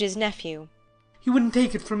Scrooge's nephew. "He wouldn't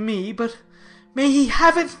take it from me, but may he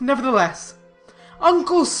have it nevertheless.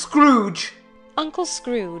 Uncle Scrooge!" Uncle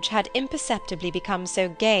Scrooge had imperceptibly become so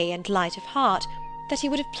gay and light of heart that he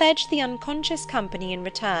would have pledged the unconscious company in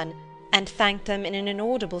return, and thanked them in an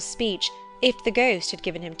inaudible speech, if the ghost had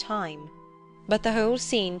given him time. But the whole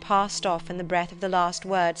scene passed off in the breath of the last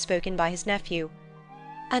word spoken by his nephew,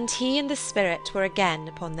 and he and the spirit were again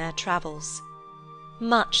upon their travels.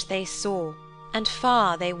 Much they saw, and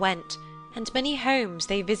far they went, and many homes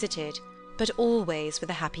they visited, but always with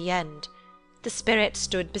a happy end. The spirit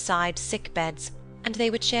stood beside sick beds, and they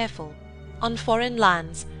were cheerful; on foreign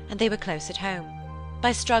lands, and they were close at home;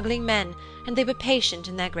 by struggling men, and they were patient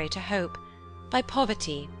in their greater hope; by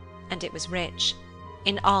poverty, and it was rich;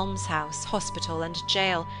 in almshouse, hospital, and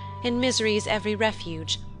jail, in misery's every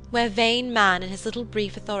refuge, where vain man in his little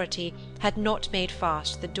brief authority had not made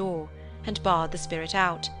fast the door, and barred the spirit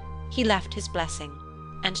out, he left his blessing,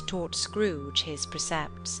 and taught Scrooge his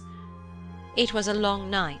precepts. It was a long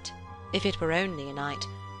night, if it were only a night,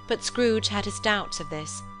 but Scrooge had his doubts of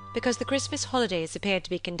this, because the Christmas holidays appeared to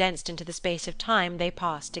be condensed into the space of time they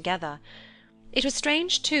passed together. It was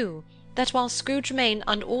strange, too, that while Scrooge remained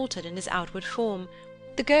unaltered in his outward form,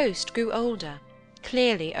 the ghost grew older,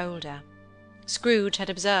 clearly older. Scrooge had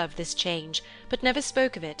observed this change, but never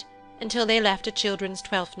spoke of it, until they left a children's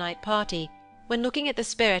Twelfth-night party, when, looking at the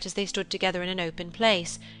spirit as they stood together in an open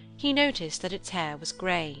place, he noticed that its hair was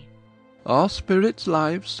grey. "Are spirits'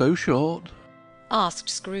 lives so short?" asked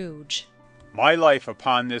Scrooge. "My life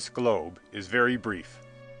upon this globe is very brief,"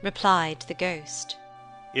 replied the ghost.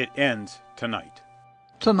 "It ends tonight."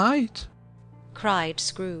 "Tonight?" cried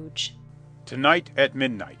Scrooge. "Tonight at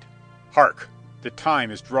midnight. Hark! The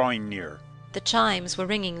time is drawing near." The chimes were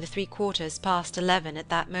ringing the 11:15 at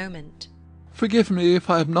that moment. "Forgive me if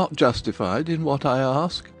I am not justified in what I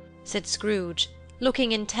ask," said Scrooge,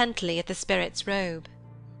 looking intently at the spirit's robe.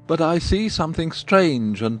 "but I see something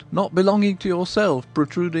strange and not belonging to yourself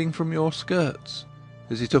protruding from your skirts.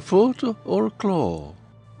 Is it a foot or a claw?"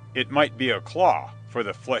 "It might be a claw, for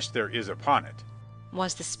the flesh there is upon it,"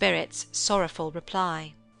 was the spirit's sorrowful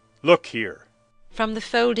reply. "Look here." From the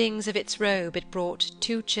foldings of its robe it brought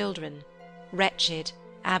 2 children, wretched,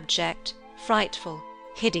 abject, frightful,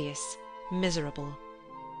 hideous, miserable.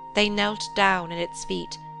 They knelt down at its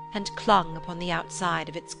feet, and clung upon the outside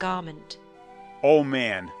of its garment. "Oh,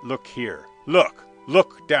 man, look here!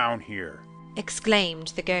 Look down here!" exclaimed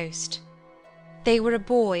the ghost. They were a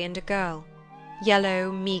boy and a girl,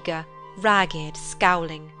 yellow, meagre, ragged,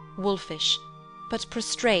 scowling, wolfish, but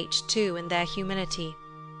prostrate too in their humility.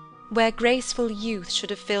 Where graceful youth should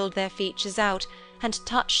have filled their features out, and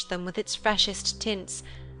touched them with its freshest tints,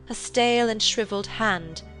 a stale and shrivelled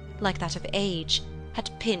hand, like that of age,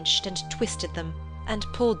 had pinched and twisted them, and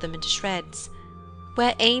pulled them into shreds.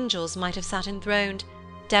 Where angels might have sat enthroned,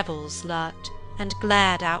 devils lurked, and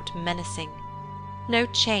glared out menacing. No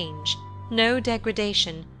change, no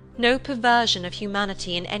degradation, no perversion of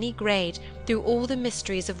humanity in any grade through all the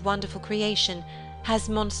mysteries of wonderful creation has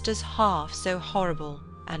monsters half so horrible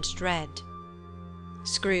and dread.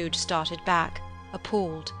 Scrooge started back,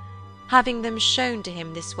 appalled. Having them shown to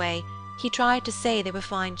him this way, he tried to say they were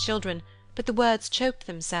fine children, but the words choked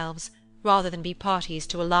themselves, rather than be parties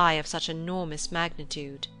to a lie of such enormous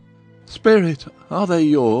magnitude. Spirit, are they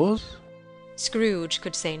yours? Scrooge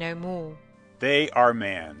could say no more. They are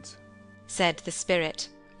man's, said the spirit,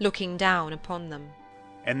 looking down upon them.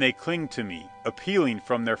 and they cling to me, appealing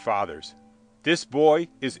from their fathers. This boy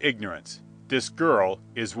is ignorance, this girl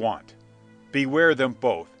is want. Beware them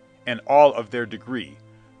both, and all of their degree,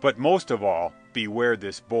 but most of all beware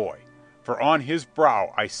this boy, for on his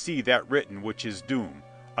brow I see that written which is doom,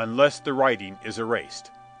 unless the writing is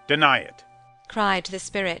erased. Deny it, cried the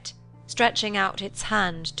spirit, stretching out its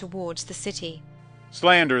hand towards the city.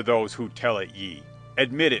 Slander those who tell it ye.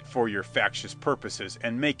 Admit it for your factious purposes,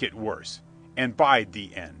 and make it worse, and bide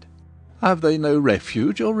the end. Have they no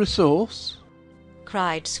refuge or resource?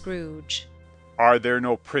 cried Scrooge. Are there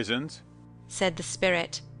no prisons? said the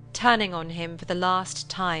spirit, turning on him for the last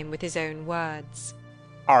time with his own words.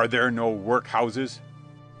 Are there no workhouses?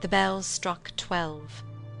 The bells struck 12.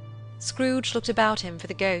 Scrooge looked about him for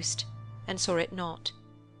the ghost, and saw it not.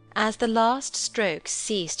 As the last stroke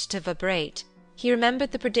ceased to vibrate, he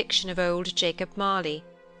remembered the prediction of old Jacob Marley,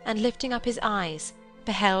 and lifting up his eyes,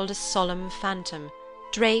 beheld a solemn phantom,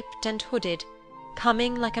 draped and hooded,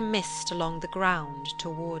 coming like a mist along the ground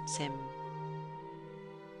towards him.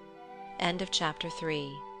 End of chapter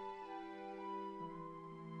 3.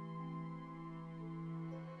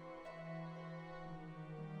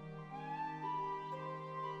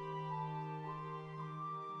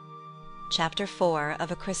 Chapter 4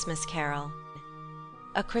 of A Christmas Carol.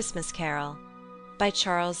 A Christmas Carol, by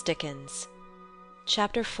Charles Dickens.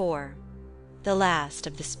 Chapter 4. The Last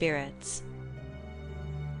of the Spirits.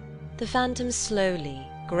 The phantom slowly,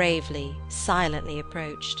 gravely, silently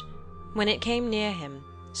approached. When it came near him,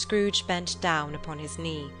 Scrooge bent down upon his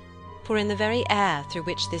knee, for in the very air through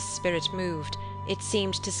which this spirit moved, it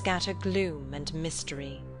seemed to scatter gloom and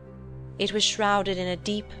mystery. It was shrouded in a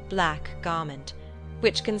deep black garment,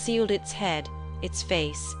 which concealed its head, its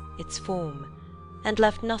face, its form, and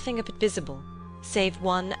left nothing of it visible, save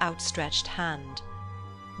one outstretched hand.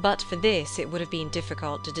 But for this it would have been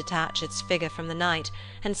difficult to detach its figure from the night,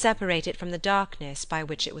 and separate it from the darkness by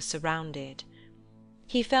which it was surrounded.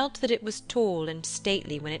 He felt that it was tall and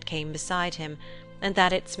stately when it came beside him, and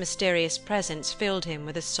that its mysterious presence filled him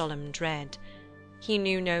with a solemn dread. He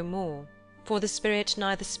knew no more, for the spirit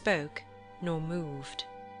neither spoke nor moved.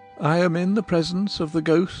 I am in the presence of the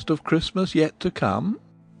ghost of Christmas yet to come,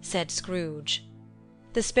 said Scrooge.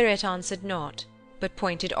 The spirit answered not, but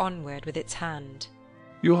pointed onward with its hand.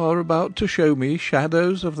 You are about to show me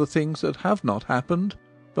shadows of the things that have not happened,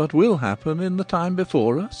 but will happen in the time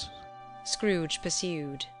before us? Scrooge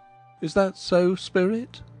pursued. Is that so,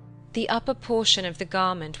 spirit? The upper portion of the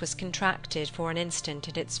garment was contracted for an instant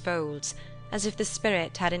in its folds, as if the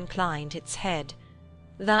spirit had inclined its head.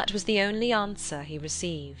 That was the only answer he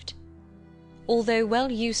received. Although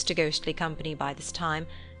well used to ghostly company by this time,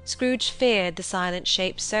 Scrooge feared the silent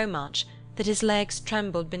shape so much that his legs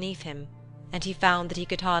trembled beneath him, and he found that he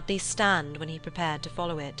could hardly stand when he prepared to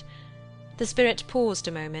follow it. The spirit paused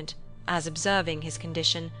a moment, as observing his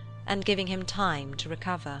condition, and giving him time to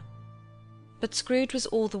recover. But Scrooge was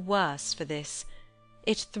all the worse for this.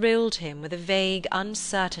 It thrilled him with a vague,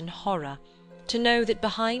 uncertain horror to know that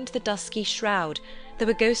behind the dusky shroud there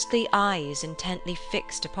were ghostly eyes intently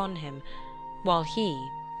fixed upon him, while he,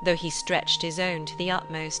 though he stretched his own to the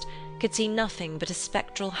utmost, could see nothing but a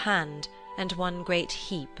spectral hand and one great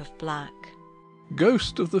heap of black.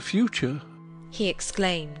 Ghost of the future, he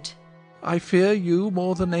exclaimed, I fear you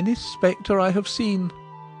more than any spectre I have seen.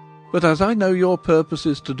 But as I know your purpose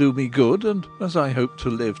is to do me good, and as I hope to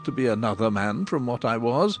live to be another man from what I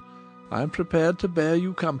was, I am prepared to bear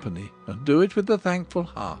you company, and do it with a thankful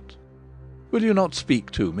heart. Will you not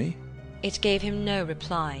speak to me? It gave him no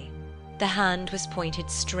reply. The hand was pointed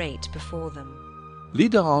straight before them.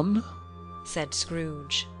 Lead on, said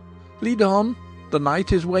Scrooge. Lead on. The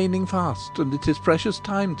night is waning fast, and it is precious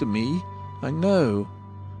time to me, I know.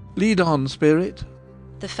 Lead on, spirit.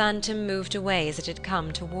 The phantom moved away as it had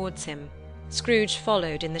come towards him. Scrooge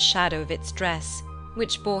followed in the shadow of its dress,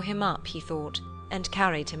 which bore him up, he thought, and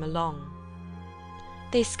carried him along.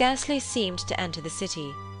 They scarcely seemed to enter the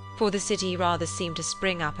city, for the city rather seemed to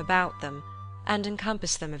spring up about them, and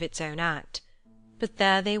encompass them of its own act. But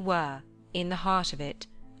there they were, in the heart of it,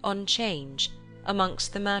 on 'Change,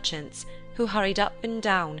 amongst the merchants, who hurried up and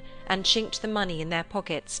down, and chinked the money in their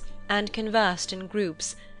pockets, and conversed in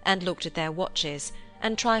groups, and looked at their watches,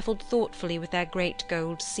 and trifled thoughtfully with their great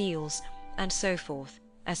gold seals, and so forth,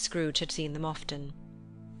 as Scrooge had seen them often.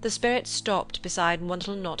 The spirit stopped beside one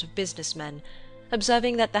little knot of business men.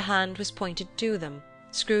 Observing that the hand was pointed to them,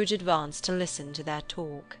 Scrooge advanced to listen to their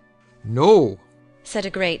talk. "No," said a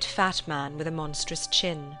great fat man with a monstrous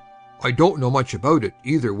chin. "I don't know much about it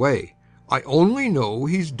either way. I only know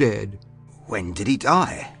he's dead." "When did he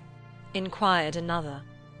die?" inquired another.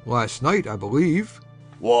 "Last night, I believe."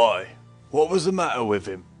 "Why? What was the matter with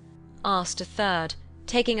him?" asked a third,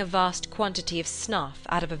 taking a vast quantity of snuff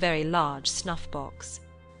out of a very large snuff-box.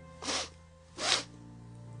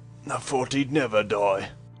 "I thought he'd never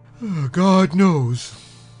die." "God knows,"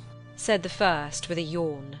 said the first with a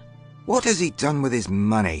yawn. "What has he done with his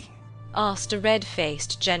money?" asked a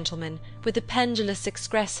red-faced gentleman with a pendulous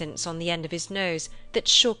excrescence on the end of his nose that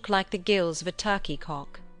shook like the gills of a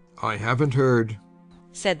turkey-cock. "I haven't heard,"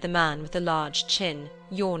 said the man with the large chin,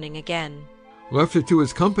 yawning again. "Left it to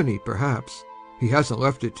his company, perhaps. He hasn't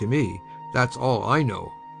left it to me. That's all I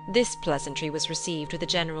know." This pleasantry was received with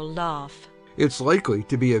a general laugh. "It's likely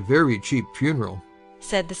to be a very cheap funeral,"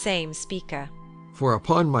 said the same speaker. "for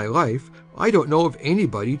upon my life I don't know of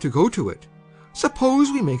anybody to go to it.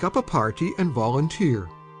 Suppose we make up a party and volunteer."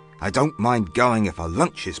 "I don't mind going if a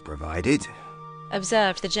lunch is provided,"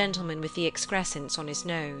 observed the gentleman with the excrescence on his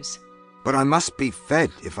nose. "But I must be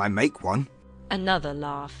fed if I make one." Another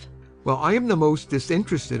laugh. "Well, I am the most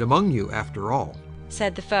disinterested among you, after all,"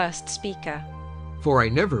 said the first speaker. "for I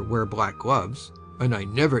never wear black gloves, and I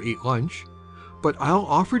never eat lunch. But I'll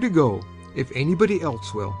offer to go, if anybody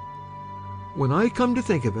else will. When I come to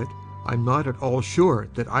think of it, I'm not at all sure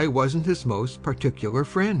that I wasn't his most particular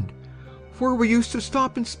friend, for we used to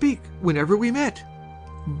stop and speak whenever we met.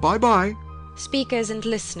 Bye-bye." Speakers and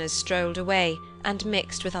listeners strolled away, and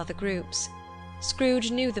mixed with other groups. Scrooge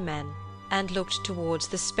knew the men, and looked towards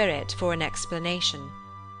the spirit for an explanation.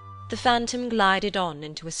 The phantom glided on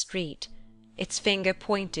into a street. Its finger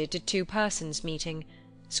pointed to two persons meeting.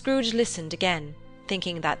 Scrooge listened again,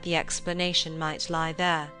 thinking that the explanation might lie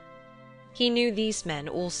there. He knew these men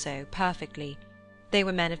also perfectly. They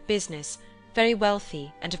were men of business, very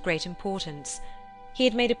wealthy and of great importance. He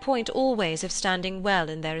had made a point always of standing well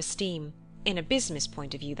in their esteem, in a business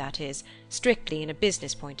point of view, that is, strictly in a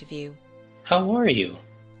business point of view. "How are you?"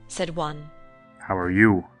 said one. "How are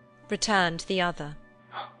you?" returned the other.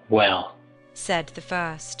 "Well," said the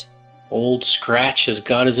first. "Old Scratch has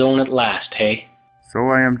got his own at last, hey?" "So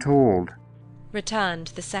I am told," returned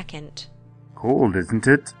the second. "Cold, isn't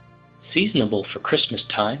it?" "Seasonable for Christmas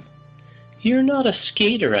time. You're not a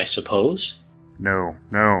skater, I suppose?" No,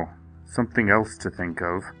 no. Something else to think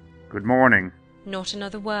of. Good morning." Not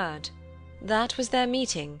another word. That was their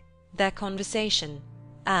meeting, their conversation,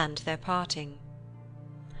 and their parting.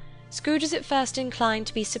 Scrooge was at first inclined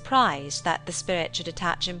to be surprised that the spirit should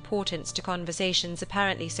attach importance to conversations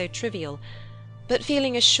apparently so trivial, but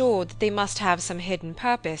feeling assured that they must have some hidden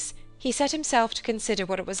purpose, he set himself to consider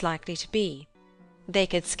what it was likely to be. They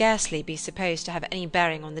could scarcely be supposed to have any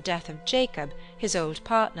bearing on the death of Jacob, his old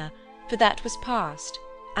partner, for that was past,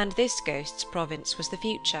 and this ghost's province was the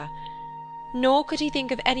future. Nor could he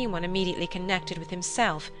think of anyone immediately connected with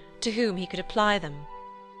himself to whom he could apply them.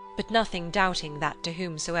 But nothing doubting that to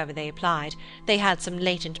whomsoever they applied, they had some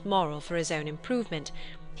latent moral for his own improvement,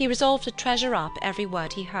 he resolved to treasure up every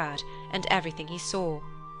word he heard, and everything he saw,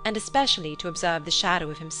 and especially to observe the shadow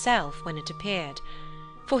of himself when it appeared,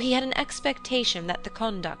 for he had an expectation that the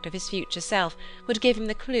conduct of his future self would give him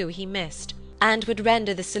the clue he missed, and would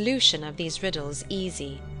render the solution of these riddles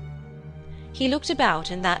easy. He looked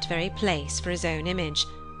about in that very place for his own image,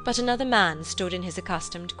 but another man stood in his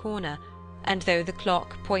accustomed corner, and though the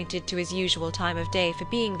clock pointed to his usual time of day for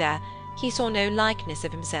being there, he saw no likeness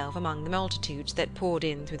of himself among the multitudes that poured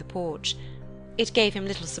in through the porch. It gave him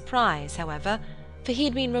little surprise, however, for he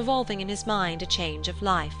had been revolving in his mind a change of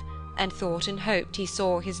life, and thought and hoped he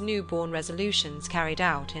saw his new-born resolutions carried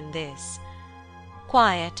out in this.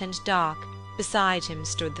 Quiet and dark, beside him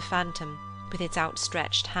stood the phantom, with its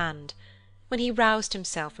outstretched hand. When he roused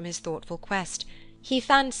himself from his thoughtful quest, he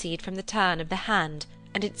fancied from the turn of the hand,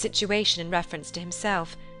 and its situation in reference to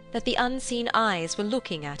himself, that the unseen eyes were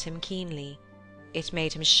looking at him keenly. It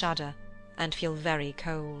made him shudder, and feel very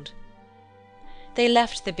cold. They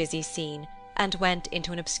left the busy scene, and went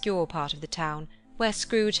into an obscure part of the town, where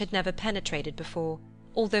Scrooge had never penetrated before,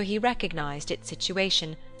 although he recognised its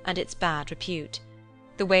situation and its bad repute.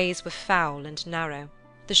 The ways were foul and narrow,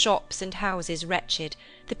 the shops and houses wretched,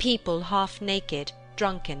 the people half-naked,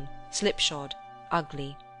 drunken, slipshod,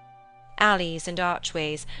 ugly. Alleys and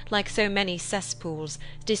archways, like so many cesspools,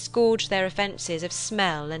 disgorged their offences of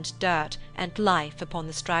smell and dirt and life upon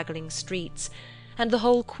the straggling streets, and the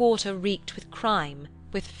whole quarter reeked with crime,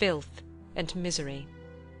 with filth, and misery.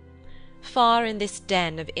 Far in this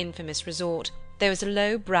den of infamous resort there was a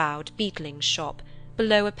low-browed beetling's shop,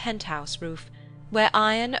 below a penthouse roof, where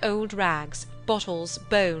iron old rags, bottles,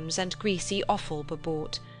 bones, and greasy offal were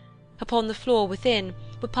bought. Upon the floor within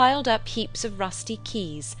were piled up heaps of rusty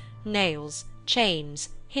keys, nails, chains,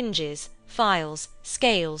 hinges, files,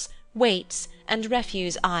 scales, weights, and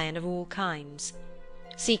refuse iron of all kinds.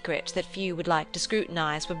 Secrets that few would like to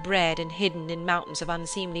scrutinize were bred and hidden in mountains of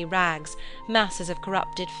unseemly rags, masses of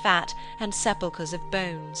corrupted fat, and sepulchres of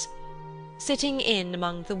bones. Sitting in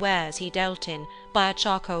among the wares he dealt in, by a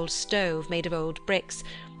charcoal stove made of old bricks,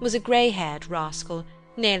 was a grey-haired rascal,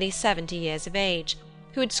 nearly 70 years of age,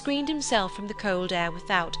 who had screened himself from the cold air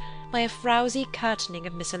without by a frowsy curtaining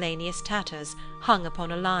of miscellaneous tatters hung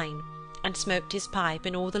upon a line, and smoked his pipe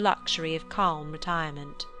in all the luxury of calm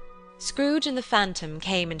retirement. Scrooge and the Phantom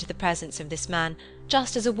came into the presence of this man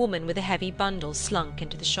just as a woman with a heavy bundle slunk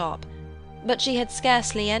into the shop. But she had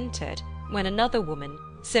scarcely entered when another woman,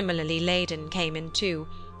 similarly laden, came in too,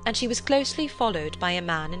 and she was closely followed by a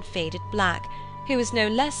man in faded black, who was no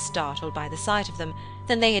less startled by the sight of them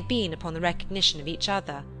than they had been upon the recognition of each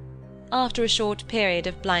other. After a short period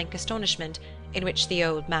of blank astonishment, in which the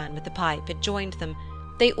old man with the pipe had joined them,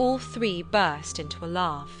 they all three burst into a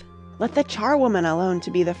laugh. "Let the charwoman alone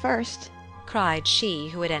to be the first," cried she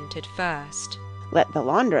who had entered first. "Let the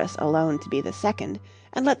laundress alone to be the second,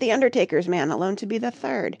 and let the undertaker's man alone to be the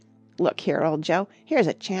third. Look here, old Joe, here's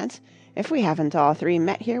a chance, if we haven't all three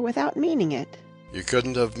met here without meaning it." "You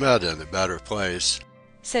couldn't have met in a better place,"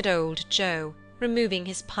 said old Joe, removing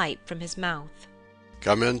his pipe from his mouth.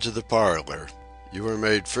 "Come into the parlour. You were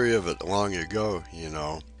made free of it long ago, you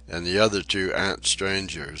know, and the other two aren't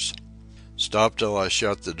strangers. Stop till I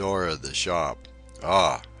shut the door of the shop.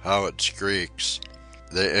 Ah, how it squeaks!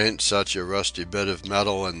 They ain't such a rusty bit of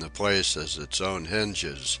metal in the place as its own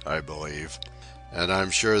hinges, I believe, and I'm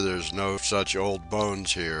sure there's no such old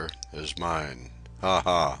bones here as mine. Ha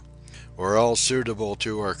ha! We're all suitable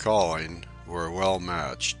to our calling, we're well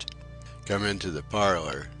matched. Come into the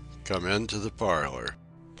parlour. Come into the parlour."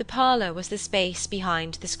 The parlour was the space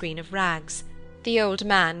behind the screen of rags. The old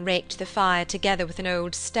man raked the fire together with an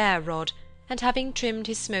old stair-rod, and having trimmed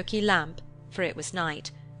his smoky lamp, for it was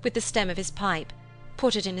night, with the stem of his pipe,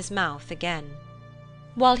 put it in his mouth again.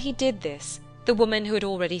 While he did this, the woman who had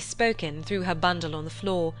already spoken threw her bundle on the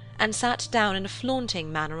floor, and sat down in a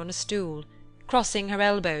flaunting manner on a stool, crossing her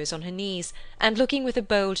elbows on her knees, and looking with a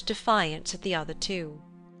bold defiance at the other two.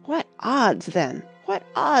 "What odds, then? What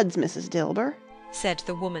odds, Mrs. Dilber?" said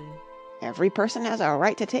the woman. "Every person has a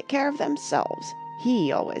right to take care of themselves.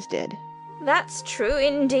 He always did." "That's true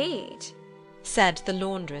indeed," said the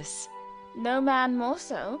laundress. "No man more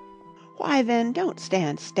so." "Why, then, don't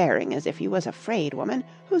stand staring as if you was afraid, woman.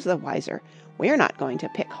 Who's the wiser? We're not going to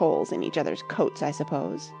pick holes in each other's coats, I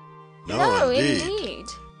suppose." No, indeed,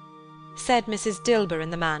 said Mrs. Dilber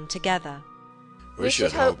and the man together. We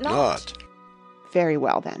should hope not. "Very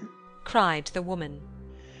well, then," cried the woman.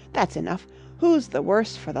 "That's enough. Who's the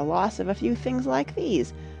worse for the loss of a few things like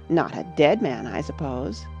these? Not a dead man, I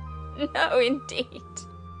suppose." "No, indeed,"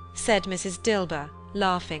 said Mrs. Dilber,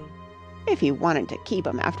 laughing. "If he wanted to keep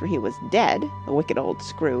 'em after he was dead, the wicked old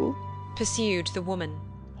screw," pursued the woman.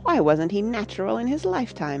 "why wasn't he natural in his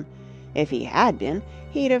lifetime? If he had been,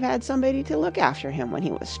 he'd have had somebody to look after him when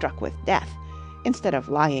he was struck with death, instead of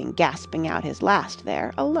lying gasping out his last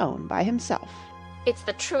there alone by himself." "It's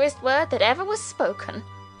the truest word that ever was spoken,"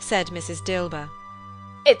 said Mrs. Dilber.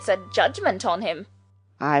 "It's a judgment on him."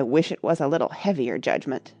 "I wish it was a little heavier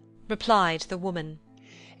judgment," replied the woman.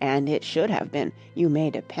 "And it should have been, you may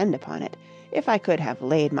depend upon it, if I could have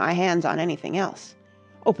laid my hands on anything else.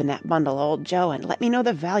 Open that bundle, old Joe, and let me know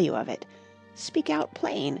the value of it. Speak out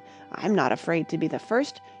plain. I'm not afraid to be the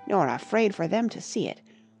first, nor afraid for them to see it.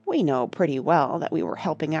 We know pretty well that we were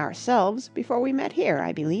helping ourselves before we met here,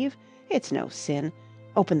 I believe. It's no sin.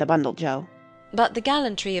 Open the bundle, Joe." But the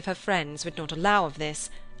gallantry of her friends would not allow of this,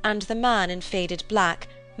 and the man in faded black,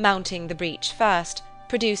 mounting the breach first,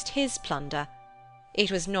 produced his plunder.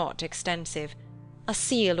 It was not extensive. A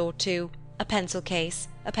seal or two, a pencil case,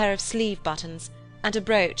 a pair of sleeve buttons, and a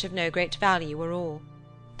brooch of no great value were all.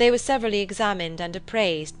 They were severally examined and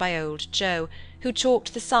appraised by old Joe, who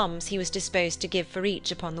chalked the sums he was disposed to give for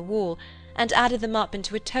each upon the wall, and added them up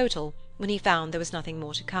into a total when he found there was nothing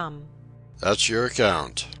more to come. "That's your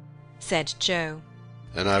account," said Joe.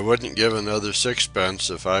 "and I wouldn't give another sixpence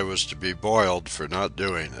if I was to be boiled for not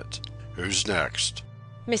doing it. Who's next?"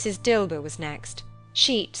 Mrs. Dilber was next.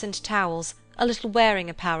 Sheets and towels, a little wearing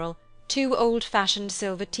apparel, 2 old-fashioned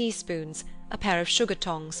silver teaspoons, a pair of sugar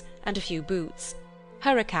tongs, and a few boots.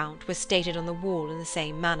 Her account was stated on the wall in the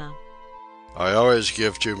same manner. "I always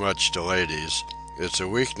give too much to ladies. It's a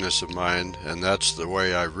weakness of mine, and that's the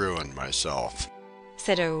way I ruin myself,"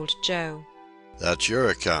 said old Joe. "That's your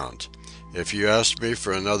account. If you asked me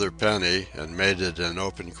for another penny and made it an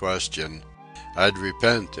open question, I'd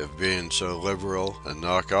repent of being so liberal and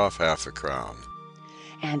knock off half a crown."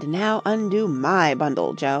 "And now undo my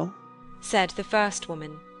bundle, Joe," said the first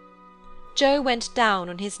woman. Joe went down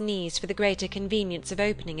on his knees for the greater convenience of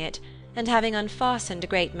opening it, and having unfastened a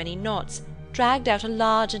great many knots, dragged out a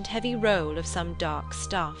large and heavy roll of some dark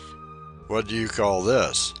stuff. "What do you call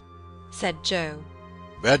this?" said Joe.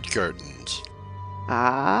 "Bed curtains."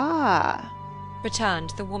 "Ah,"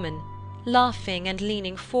 returned the woman, laughing and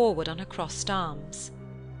leaning forward on her crossed arms.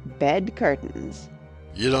 "Bed curtains."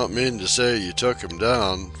 "You don't mean to say you took 'em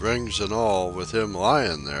down, rings and all, with him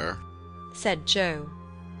lying there?" said Joe.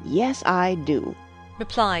 "Yes, I do,"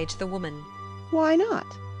 replied the woman. "Why not?"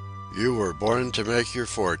 "You were born to make your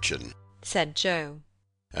fortune," said Joe.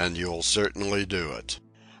 "and you'll certainly do it."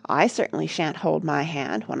 "I certainly shan't hold my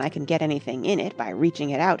hand when I can get anything in it by reaching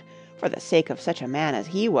it out, for the sake of such a man as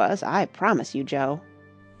he was, I promise you, Joe,"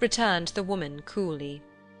 returned the woman coolly.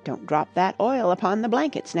 "Don't drop that oil upon the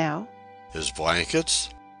blankets now." "His blankets?"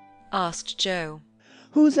 asked Joe.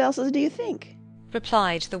 "Whose else's do you think?"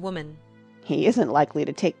 replied the woman. "He isn't likely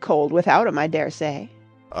to take cold without 'em, I dare say."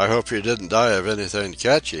 "I hope you didn't die of anything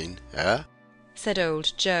catching, eh?" said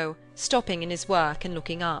old Joe, stopping in his work and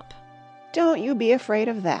looking up. "Don't you be afraid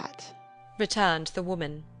of that," returned the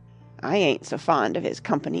woman. "I ain't so fond of his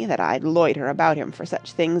company that I'd loiter about him for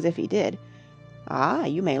such things if he did. Ah,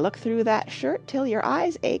 you may look through that shirt till your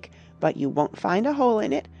eyes ache, but you won't find a hole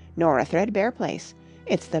in it, nor a threadbare place.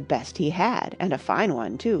 It's the best he had, and a fine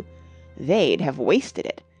one, too. They'd have wasted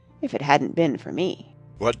it, if it hadn't been for me."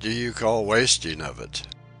 "What do you call wasting of it?"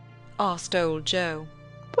 asked old Joe.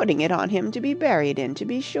 "Putting it on him to be buried in, to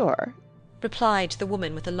be sure," replied the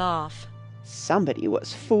woman with a laugh. "Somebody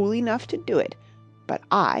was fool enough to do it, but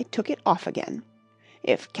I took it off again.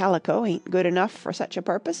 If calico ain't good enough for such a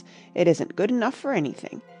purpose, it isn't good enough for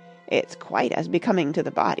anything. It's quite as becoming to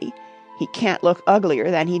the body. He can't look uglier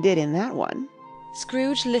than he did in that one."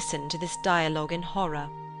 Scrooge listened to this dialogue in horror.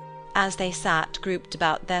 As they sat grouped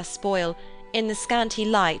about their spoil, in the scanty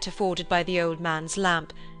light afforded by the old man's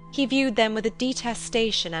lamp, he viewed them with a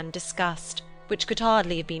detestation and disgust, which could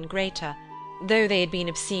hardly have been greater, though they had been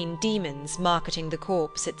obscene demons marketing the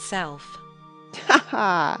corpse itself. "Ha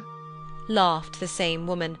ha!" laughed the same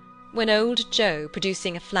woman, when old Joe,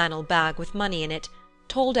 producing a flannel bag with money in it,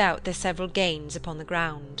 told out their several gains upon the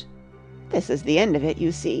ground. "This is the end of it,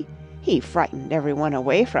 you see. He frightened every one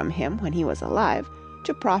away from him when he was alive,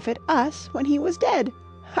 to profit us when he was dead.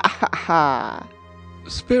 Ha ha ha!"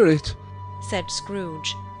 "Spirit," said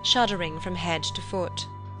Scrooge, shuddering from head to foot.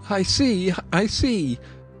 I see.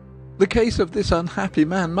 The case of this unhappy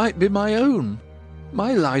man might be my own.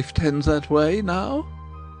 My life tends that way now.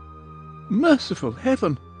 Merciful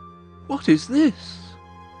heaven! What is this?"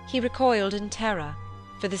 He recoiled in terror,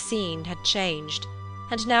 for the scene had changed,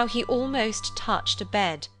 and now he almost touched a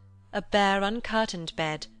bed, a bare uncurtained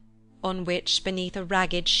bed, on which, beneath a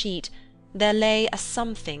ragged sheet, there lay a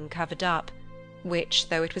something covered up, which,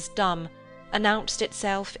 though it was dumb, announced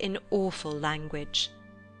itself in awful language.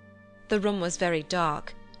 The room was very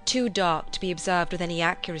dark, too dark to be observed with any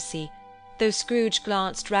accuracy, though Scrooge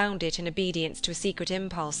glanced round it in obedience to a secret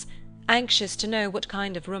impulse, anxious to know what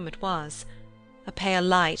kind of room it was. A pale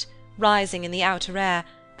light, rising in the outer air,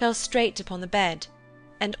 fell straight upon the bed,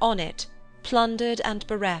 and on it, plundered and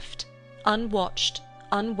bereft, unwatched,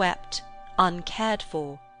 unwept, uncared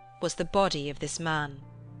for, was the body of this man.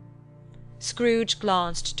 Scrooge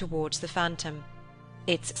glanced towards the phantom.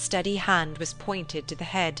 Its steady hand was pointed to the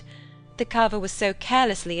head. The cover was so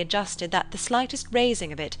carelessly adjusted that the slightest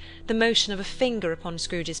raising of it, the motion of a finger upon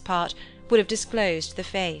Scrooge's part, would have disclosed the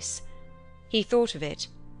face. He thought of it,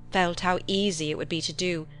 felt how easy it would be to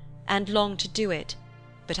do, and longed to do it,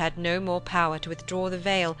 but had no more power to withdraw the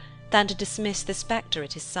veil than to dismiss the spectre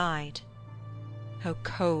at his side. Oh,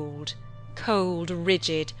 cold, cold,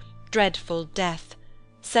 rigid, dreadful death!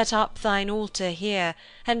 Set up thine altar here,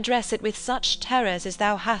 and dress it with such terrors as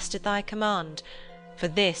thou hast at thy command, for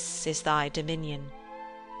this is thy dominion.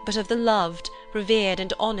 But of the loved, revered,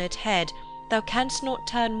 and honoured head thou canst not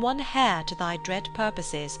turn one hair to thy dread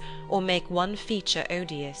purposes, or make one feature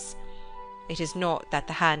odious. It is not that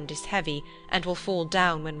the hand is heavy, and will fall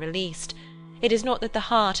down when released. It is not that the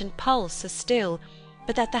heart and pulse are still,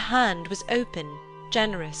 but that the hand was open,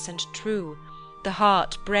 generous, and true, the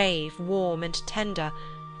heart brave, warm, and tender,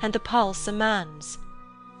 and the pulse a man's.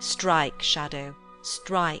 Strike, Shadow,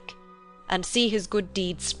 strike, and see his good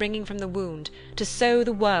deeds springing from the wound, to sow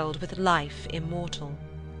the world with life immortal.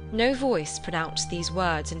 No voice pronounced these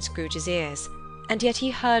words in Scrooge's ears, and yet he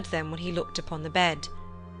heard them when he looked upon the bed.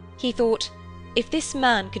 He thought, if this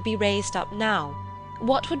man could be raised up now,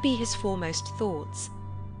 what would be his foremost thoughts?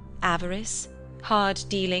 Avarice, hard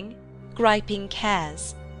dealing, griping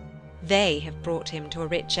cares. They have brought him to a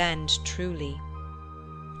rich end truly.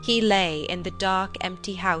 He lay in the dark,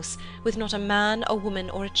 empty house, with not a man, a woman,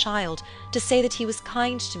 or a child, to say that he was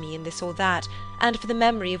kind to me in this or that, and for the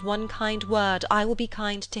memory of one kind word I will be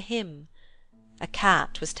kind to him. A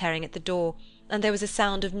cat was tearing at the door, and there was a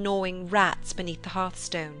sound of gnawing rats beneath the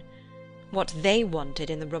hearthstone. What they wanted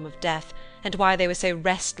in the room of death, and why they were so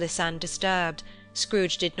restless and disturbed,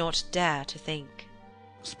 Scrooge did not dare to think.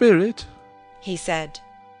 "Spirit," he said,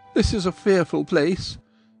 "this is a fearful place.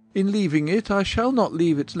 In leaving it, I shall not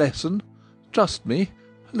leave its lesson. Trust me.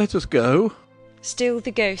 Let us go." Still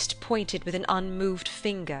the ghost pointed with an unmoved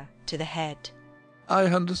finger to the head. "I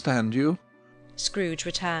understand you," Scrooge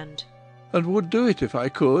returned, "and would do it if I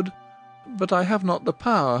could. But I have not the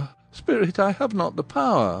power. Spirit, I have not the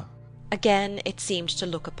power." Again it seemed to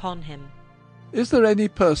look upon him. "Is there any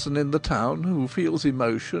person in the town who feels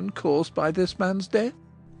emotion caused by this man's death?"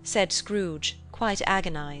 said Scrooge, quite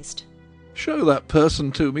agonized. "Show that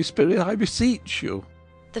person to me, Spirit, I beseech you."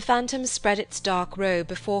 The phantom spread its dark robe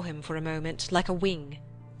before him for a moment, like a wing,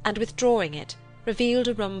 and withdrawing it, revealed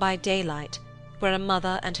a room by daylight, where a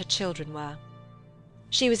mother and her children were.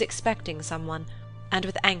 She was expecting someone, and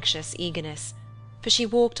with anxious eagerness, for she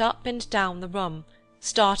walked up and down the room,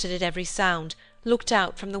 started at every sound, looked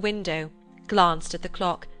out from the window, glanced at the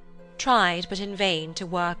clock, tried, but in vain, to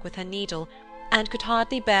work with her needle, and could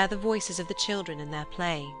hardly bear the voices of the children in their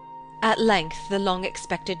play. At length the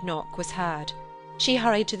long-expected knock was heard. She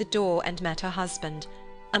hurried to the door and met her husband,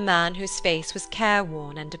 a man whose face was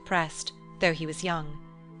careworn and depressed, though he was young.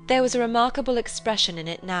 There was a remarkable expression in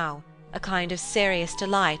it now, a kind of serious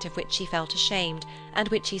delight of which he felt ashamed, and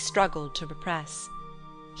which he struggled to repress.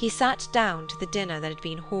 He sat down to the dinner that had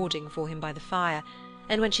been hoarding for him by the fire,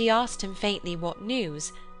 and when she asked him faintly what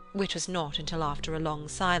news, which was not until after a long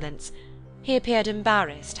silence, he appeared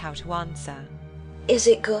embarrassed how to answer. "Is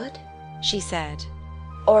it good?" she said.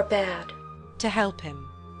 "Or bad?" To help him.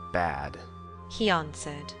 "Bad," he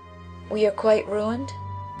answered. "We are quite ruined?"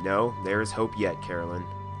 "No, there is hope yet, Carolyn."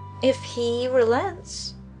 "If he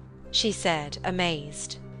relents," she said,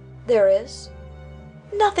 amazed. "There is?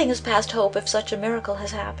 Nothing is past hope if such a miracle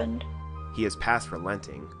has happened." "He is past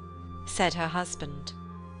relenting," said her husband.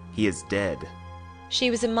 "He is dead."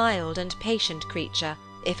 She was a mild and patient creature,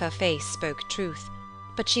 if her face spoke truth,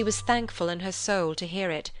 but she was thankful in her soul to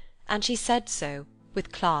hear it, and she said so,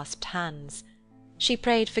 with clasped hands. She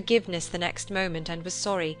prayed forgiveness the next moment and was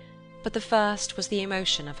sorry, but the first was the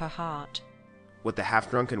emotion of her heart. "What the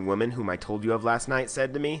half-drunken woman whom I told you of last night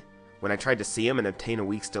said to me, when I tried to see him and obtain a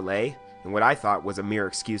week's delay, and what I thought was a mere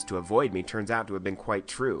excuse to avoid me, turns out to have been quite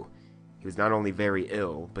true. He was not only very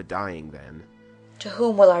ill, but dying then." "To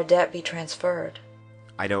whom will our debt be transferred?"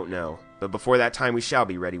 "I don't know, but before that time we shall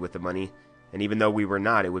be ready with the money, and even though we were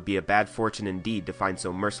not, it would be a bad fortune indeed to find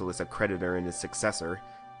so merciless a creditor and his successor.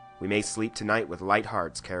 We may sleep tonight with light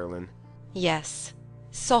hearts, Carolyn." Yes,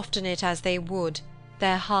 soften it as they would,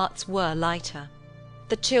 their hearts were lighter.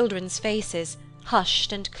 The children's faces,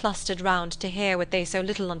 hushed and clustered round to hear what they so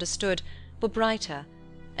little understood, were brighter,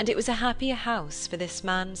 and it was a happier house for this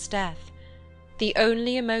man's death. The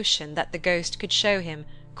only emotion that the ghost could show him,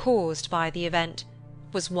 caused by the event,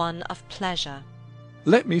 was one of pleasure.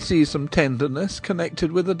 "Let me see some tenderness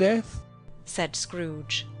connected with the death," said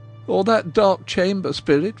Scrooge. "or that dark chamber,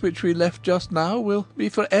 Spirit, which we left just now, will be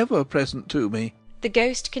for ever present to me." The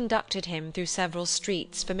ghost conducted him through several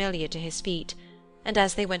streets familiar to his feet, and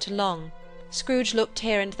as they went along, Scrooge looked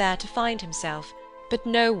here and there to find himself, but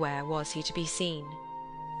nowhere was he to be seen.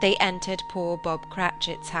 They entered poor Bob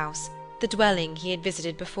Cratchit's house, the dwelling he had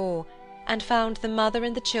visited before, and found the mother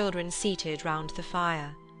and the children seated round the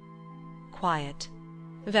fire. Quiet,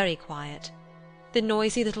 very quiet. The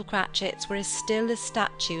noisy little Cratchits were as still as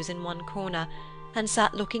statues in one corner, and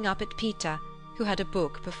sat looking up at Peter, who who had a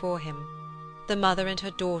book before him. The mother and her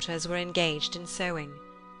daughters were engaged in sewing,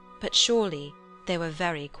 but surely they were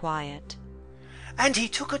very quiet. And he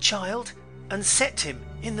took a child and set him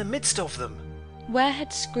in the midst of them. Where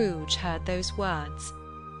had Scrooge heard those words?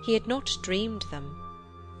 He had not dreamed them.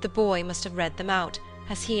 The boy must have read them out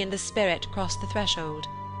as he and the spirit crossed the threshold.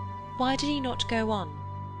 Why did he not go on?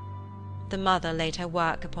 The mother laid her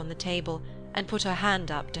work upon the table and put her hand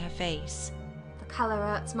up to her face. The colour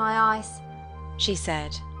hurts my eyes, she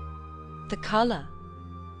said. The colour?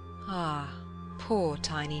 Ah, poor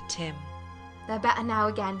Tiny Tim. They're better now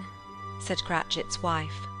again, said Cratchit's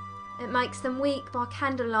wife. It makes them weak by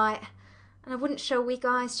candlelight, and I wouldn't show weak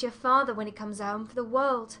eyes to your father when he comes home for the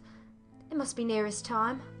world. It must be near his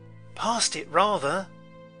time. Past it, rather,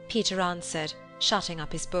 Peter answered, shutting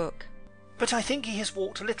up his book. But I think he has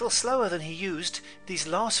walked a little slower than he used these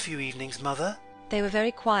last few evenings, Mother. They were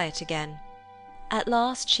very quiet again. At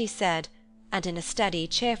last she said, and in a steady,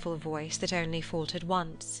 cheerful voice that only faltered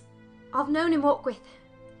once, I've known him walk with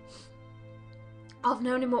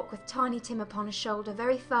Tiny Tim upon his shoulder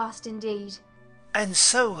very fast indeed. And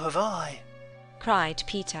so have I, cried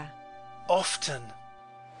Peter. Often.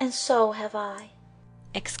 And so have I,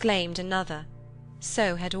 exclaimed another.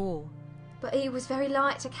 So had all. But he was very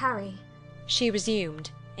light to carry, she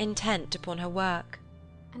resumed, intent upon her work.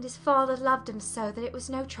 And his father loved him so that it was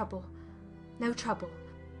no trouble. No trouble.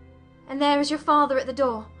 And there is your father at the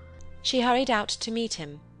door. She hurried out to meet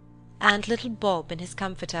him, and little Bob in his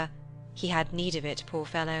comforter, he had need of it, poor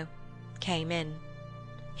fellow, came in.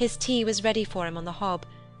 His tea was ready for him on the hob,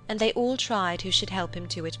 and they all tried who should help him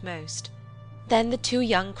to it most. Then the two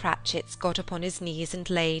young Cratchits got upon his knees and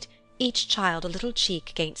laid, each child a little cheek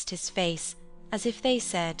against his face, as if they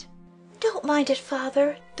said, Don't mind it,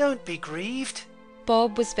 father. Don't be grieved.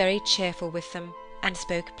 Bob was very cheerful with them, and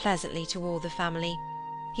spoke pleasantly to all the family.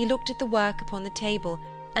 He looked at the work upon the table,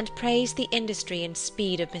 and praised the industry and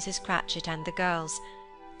speed of Mrs. Cratchit and the girls.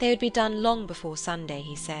 They would be done long before Sunday,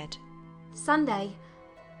 he said. Sunday?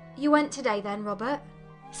 You went today then, Robert?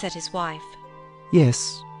 said his wife.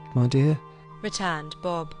 Yes, my dear, returned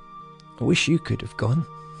Bob. I wish you could have gone.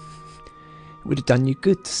 It would have done you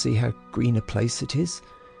good to see how green a place it is.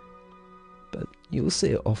 But you'll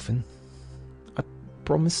see it often. I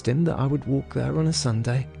promised him that I would walk there on a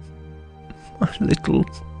Sunday. My little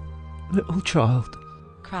child,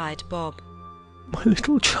 cried Bob. My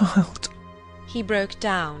little child. He broke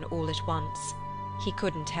down all at once. He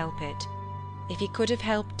couldn't help it. If he could have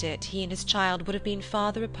helped it, he and his child would have been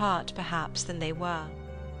farther apart, perhaps, than they were.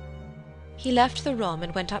 He left the room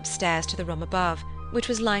and went upstairs to the room above, which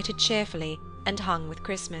was lighted cheerfully and hung with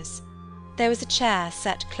Christmas. There was a chair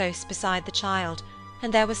set close beside the child,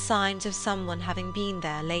 and there were signs of someone having been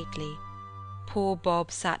there lately. Poor Bob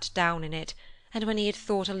sat down in it, and when he had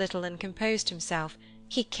thought a little and composed himself,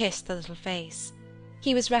 he kissed the little face.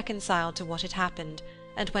 He was reconciled to what had happened,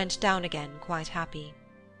 and went down again quite happy.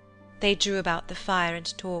 They drew about the fire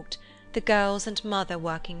and talked, the girls and mother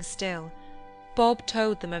working still. Bob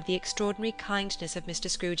told them of the extraordinary kindness of Mr.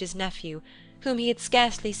 Scrooge's nephew, whom he had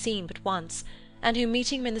scarcely seen but once, and who,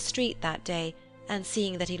 meeting him in the street that day, and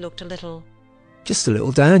seeing that he looked a little— Just a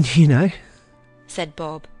little down, you know, said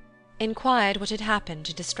Bob, inquired what had happened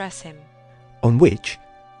to distress him. On which,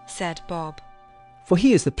 said Bob, for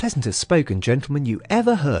he is the pleasantest spoken gentleman you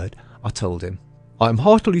ever heard, I told him. I am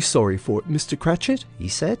heartily sorry for it, Mr. Cratchit, he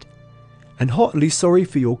said, and heartily sorry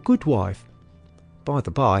for your good wife. By the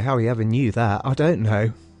by, how he ever knew that, I don't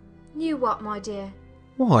know. Knew what, my dear?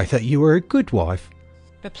 Why, that you were a good wife,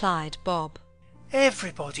 replied Bob.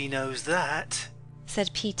 Everybody knows that,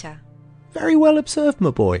 said Peter. Very well observed,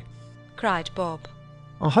 my boy, cried Bob.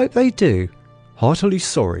 I hope they do. Heartily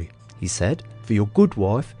sorry, he said, for your good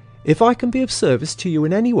wife. If I can be of service to you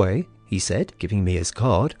in any way, he said, giving me his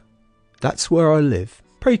card, that's where I live.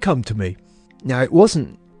 Pray come to me. Now it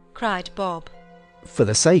wasn't, cried Bob, for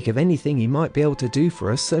the sake of anything he might be able to do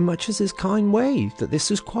for us so much as his kind way, that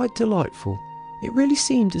this was quite delightful. It really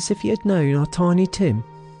seemed as if he had known our Tiny Tim,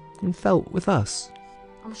 and felt with us.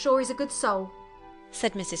 I'm sure he's a good soul,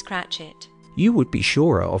 said Mrs. Cratchit. You would be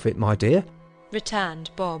surer of it, my dear,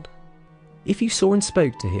 returned Bob. If you saw and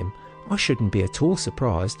spoke to him, I shouldn't be at all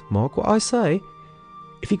surprised, mark what I say,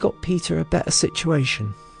 if he got Peter a better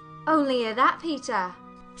situation. Only hear that, Peter,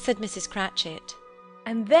 said Mrs. Cratchit.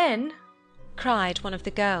 And then, cried one of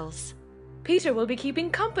the girls, Peter will be keeping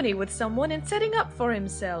company with someone and setting up for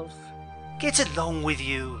himself. Get along with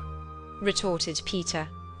you, retorted Peter,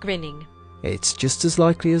 grinning. It's just as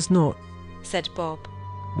likely as not, said Bob.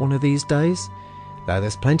 One of these days, though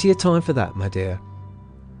there's plenty of time for that, my dear.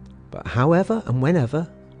 But however and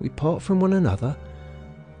whenever we part from one another,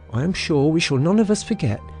 I am sure we shall none of us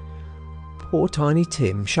forget poor Tiny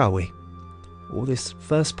Tim, shall we? Or this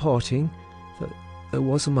first parting that there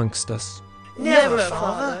was amongst us. Never,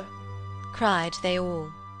 father! cried they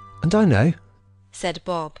all. And I know, said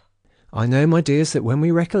Bob. I know, my dears, that when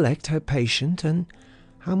we recollect how patient and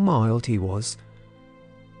how mild he was,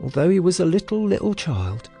 although he was a little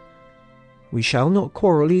child, we shall not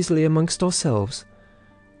quarrel easily amongst ourselves,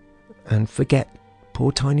 and forget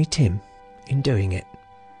poor Tiny Tim in doing it.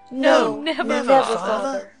 No, never,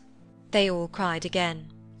 father! They all cried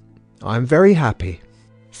again. I am very happy,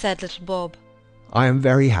 said little Bob. I am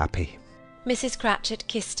very happy. Mrs. Cratchit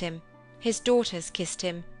kissed him, his daughters kissed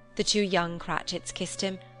him, the 2 young Cratchits kissed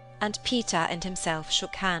him, and Peter and himself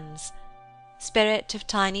shook hands. Spirit of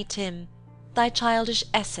Tiny Tim, thy childish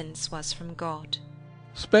essence was from God.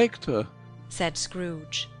 Spectre, said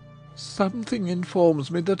Scrooge. something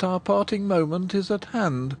informs me that our parting moment is at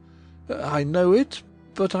hand. I know it,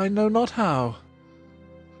 but I know not how.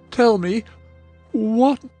 Tell me,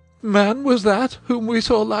 what man was that whom we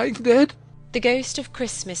saw lying dead? The ghost of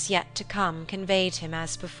Christmas yet to come conveyed him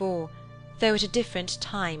as before, though at a different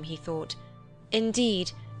time, he thought.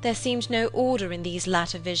 Indeed, there seemed no order in these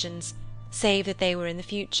latter visions, save that they were in the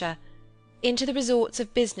future, into the resorts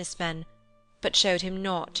of business men, but showed him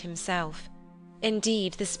not himself.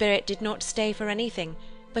 Indeed, the spirit did not stay for anything,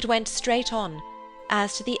 but went straight on,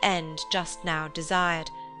 as to the end just now desired,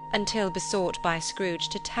 until besought by Scrooge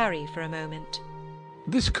to tarry for a moment.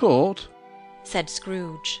 This court, said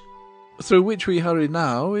Scrooge, through which we hurry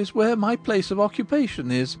now, is where my place of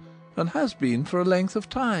occupation is, and has been for a length of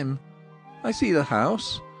time. I see the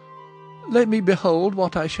house. Let me behold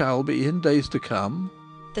what I shall be in days to come.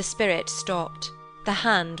 The spirit stopped. The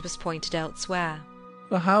hand was pointed elsewhere.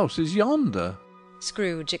 The house is yonder,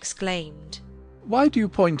 Scrooge exclaimed. Why do you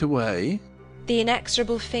point away? The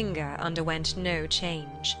inexorable finger underwent no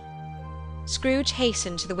change. Scrooge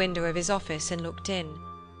hastened to the window of his office and looked in.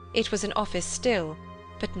 It was an office still,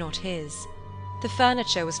 but not his. The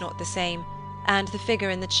furniture was not the same, and the figure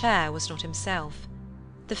in the chair was not himself.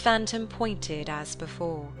 The phantom pointed as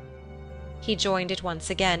before. He joined it once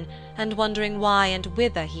again, and wondering why and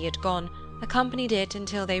whither he had gone, accompanied it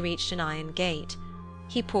until they reached an iron gate.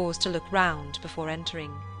 He paused to look round before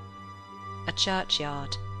entering. A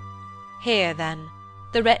churchyard. Here, then,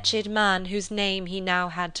 the wretched man whose name he now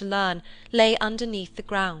had to learn lay underneath the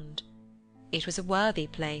ground. It was a worthy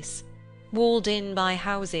place, walled in by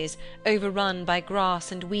houses, overrun by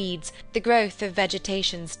grass and weeds, the growth of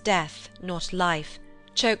vegetation's death, not life,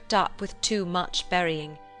 choked up with too much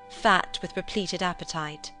burying, fat with repleted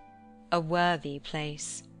appetite. A worthy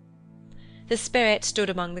place. The spirit stood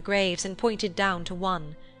among the graves and pointed down to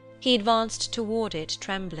one. He advanced toward it,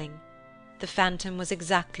 trembling. The phantom was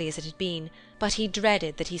exactly as it had been, but he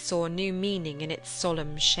dreaded that he saw new meaning in its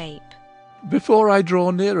solemn shape. Before I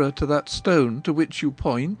draw nearer to that stone to which you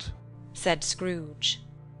point, said Scrooge,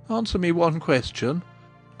 answer me one question.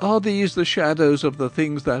 Are these the shadows of the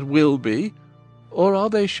things that will be, or are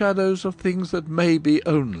they shadows of things that may be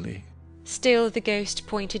only? Still the ghost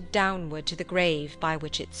pointed downward to the grave by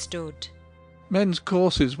which it stood. Men's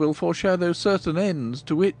courses will foreshadow certain ends,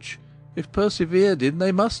 to which, if persevered in,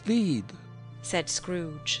 they must lead, said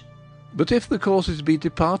Scrooge. But if the courses be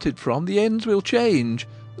departed from, the ends will change.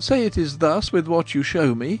 Say it is thus with what you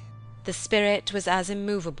show me. The spirit was as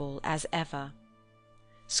immovable as ever.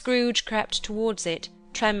 Scrooge crept towards it,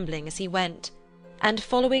 trembling as he went, and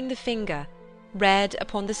following the finger, read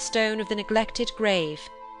upon the stone of the neglected grave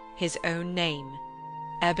his own name,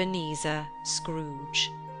 Ebenezer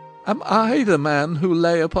Scrooge. Am I the man who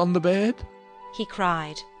lay upon the bed? He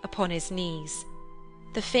cried, upon his knees.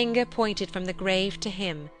 The finger pointed from the grave to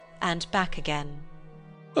him, and back again.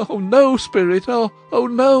 Oh, no, Spirit! Oh,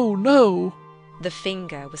 no, no! The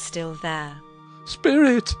finger was still there.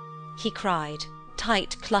 Spirit! He cried,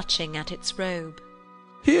 tight clutching at its robe.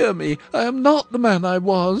 Hear me! I am not the man I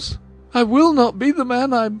was. I will not be the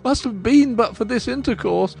man I must have been but for this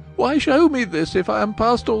intercourse. Why show me this, if I am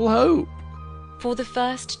past all hope? For the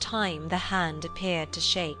first time the hand appeared to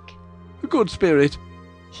shake. Good Spirit,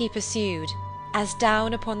 he pursued, as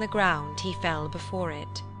down upon the ground he fell before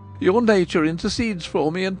it. Your nature intercedes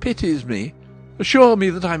for me and pities me. Assure me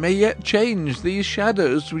that I may yet change these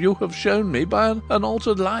shadows you have shown me by an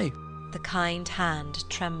altered life. The kind hand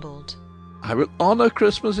trembled. I will honour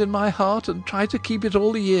Christmas in my heart and try to keep it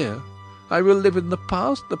all the year. I will live in the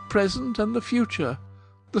past, the present, and the future.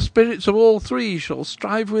 The spirits of all three shall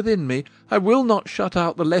strive within me. I will not shut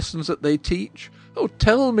out the lessons that they teach. Oh,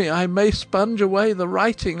 tell me I may sponge away the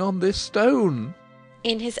writing on this stone.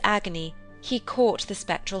 In his agony he caught the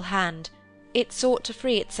spectral hand. It sought to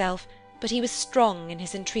free itself, but he was strong in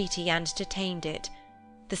his entreaty and detained it.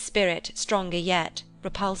 The spirit, stronger yet,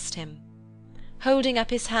 repulsed him. Holding up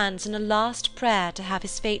his hands in a last prayer to have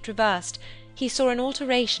his fate reversed, he saw an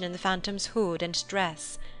alteration in the phantom's hood and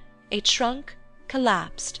dress. It shrunk,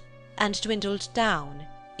 collapsed, and dwindled down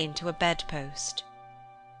into a bedpost.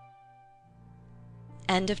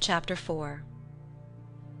 End of chapter 4.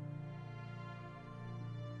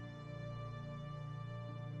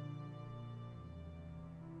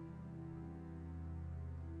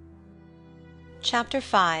 Chapter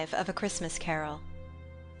 5 of A Christmas Carol.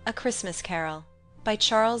 A Christmas Carol, by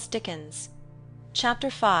Charles Dickens. Chapter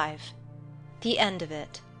 5. The End of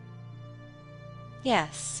It.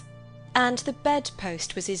 Yes, and the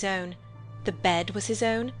bedpost was his own, the bed was his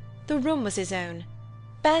own, the room was his own.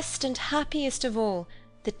 Best and happiest of all,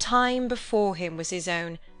 the time before him was his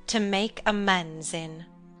own, to make amends in.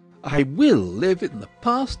 I will live in the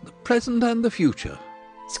past, the present, and the future,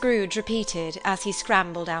 Scrooge repeated as he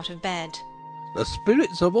scrambled out of bed. The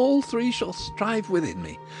spirits of all three shall strive within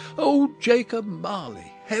me. O Jacob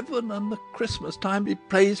Marley, heaven and the Christmas time be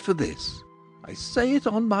praised for this. I say it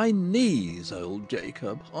on my knees, old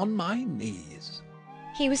Jacob, on my knees.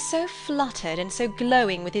 He was so fluttered and so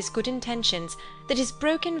glowing with his good intentions that his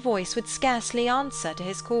broken voice would scarcely answer to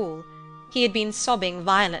his call. He had been sobbing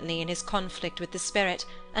violently in his conflict with the spirit,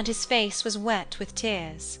 and his face was wet with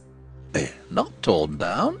tears. They're not torn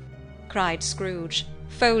down, cried Scrooge,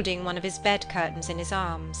 folding one of his bed curtains in his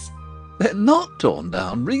arms. They're not torn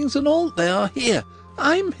down, rings and all. They are here.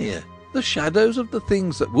 I'm here. The shadows of the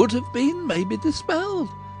things that would have been may be dispelled.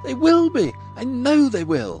 They will be. I know they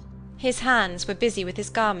will. His hands were busy with his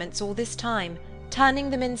garments all this time, turning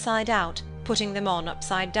them inside out, putting them on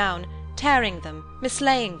upside down, tearing them,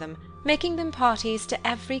 mislaying them, making them parties to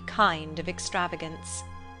every kind of extravagance.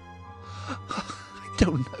 I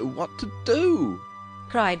don't know what to do,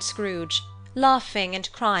 cried Scrooge, laughing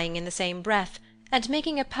and crying in the same breath, and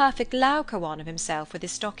making a perfect Laocoon of himself with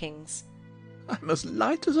his stockings. I'm as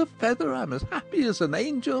light as a feather, I'm as happy as an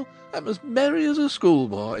angel, I'm as merry as a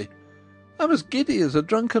schoolboy, I'm as giddy as a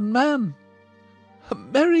drunken man. A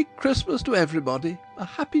Merry Christmas to everybody, a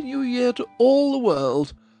Happy New Year to all the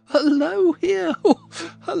world. Hello here, oh,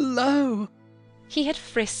 hello. He had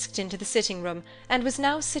frisked into the sitting-room, and was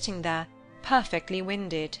now sitting there, perfectly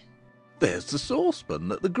winded. There's the saucepan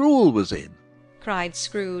that the gruel was in, cried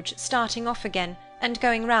Scrooge, starting off again, and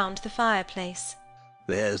going round the fireplace.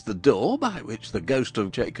 There's the door by which the ghost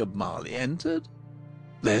of Jacob Marley entered.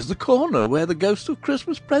 There's the corner where the ghost of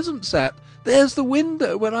Christmas Present sat. There's the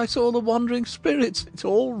window where I saw the wandering spirits. It's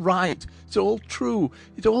all right. It's all true.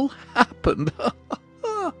 It all happened.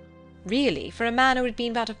 Really, for a man who had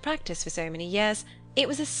been out of practice for so many years, it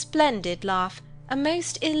was a splendid laugh, a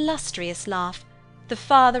most illustrious laugh, the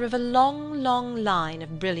father of a long, long line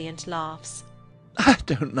of brilliant laughs. I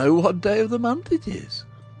don't know what day of the month it is,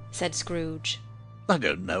 said Scrooge. I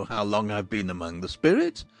don't know how long I've been among the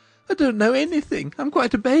spirits. I don't know anything. I'm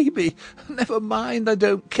quite a baby. Never mind, I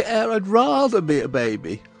don't care. I'd rather be a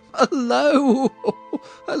baby. Hello!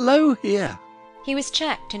 Hello here. He was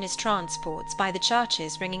checked in his transports by the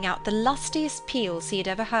churches ringing out the lustiest peals he had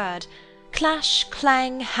ever heard. Clash,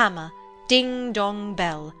 clang, hammer, ding, dong,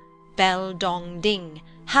 bell, bell, dong, ding,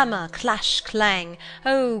 hammer, clash, clang.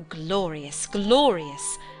 Oh, glorious,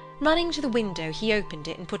 glorious! Running to the window, he opened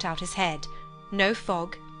it and put out his head. No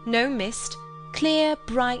fog, no mist, clear,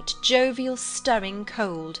 bright, jovial, stirring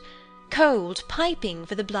cold, cold, piping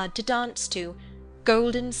for the blood to dance to,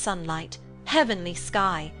 golden sunlight, heavenly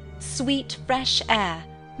sky, sweet, fresh air,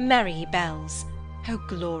 merry bells. Oh,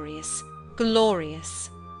 glorious, glorious!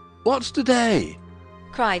 What's today?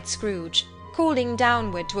 cried Scrooge, calling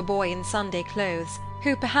downward to a boy in Sunday clothes,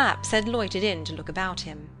 who perhaps had loitered in to look about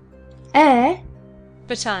him.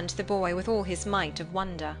 Returned the boy with all his might of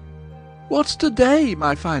wonder. What's today,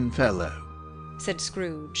 my fine fellow? said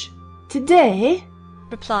Scrooge. Today?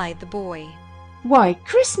 replied the boy. Why,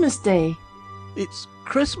 Christmas Day. It's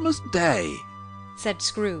Christmas Day, said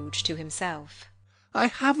Scrooge to himself. I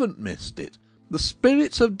haven't missed it. The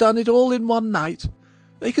spirits have done it all in one night.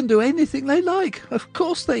 They can do anything they like. Of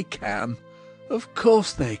course they can. Of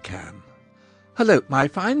course they can. Hello, my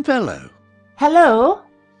fine fellow. Hello,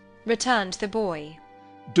 returned the boy.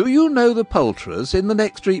 Do you know the poulterers in the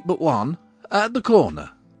next street but one, at the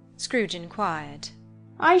corner? Scrooge inquired.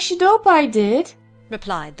 I should hope I did,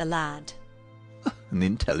 replied the lad. An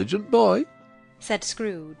intelligent boy, said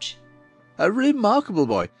Scrooge. A remarkable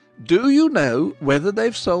boy. Do you know whether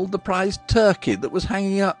they've sold the prize turkey that was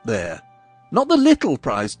hanging up there? Not the little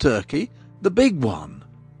prize turkey, the big one.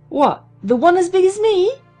 What, the one as big as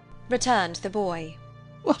me? returned the boy.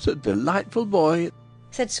 What a delightful boy.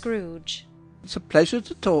 said Scrooge. It's a pleasure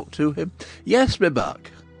to talk to him. Yes, me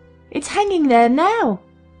buck. It's hanging there now,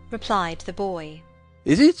 replied the boy.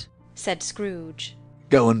 Is it? Said Scrooge.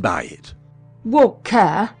 Go and buy it. Won't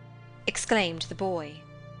care, exclaimed the boy.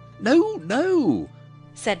 No, no,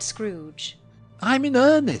 said Scrooge. I'm in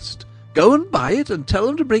earnest. Go and buy it and tell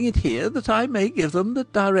them to bring it here that I may give them the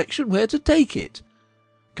direction where to take it.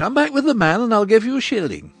 Come back with the man and I'll give you a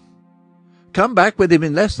shilling. Come back with him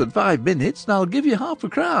in less than 5 minutes and I'll give you half a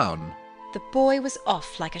crown. The boy was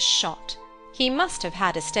off like a shot. He must have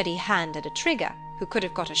had a steady hand and a trigger, who could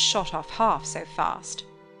have got a shot off half so fast.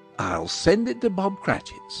 I'll send it to Bob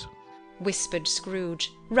Cratchit's, whispered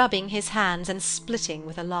Scrooge, rubbing his hands and splitting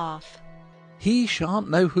with a laugh. He shan't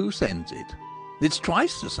know who sends it. It's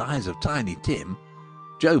twice the size of Tiny Tim.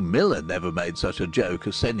 Joe Miller never made such a joke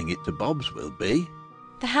as sending it to Bob's will be.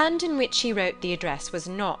 The hand in which he wrote the address was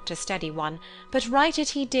not a steady one, but write it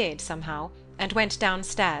he did somehow, and went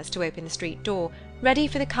downstairs to open the street door, ready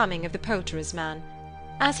for the coming of the poulterer's man.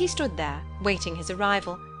 As he stood there, waiting his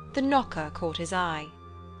arrival, the knocker caught his eye.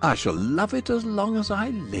 I shall love it as long as I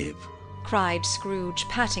live, cried Scrooge,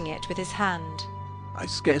 patting it with his hand. I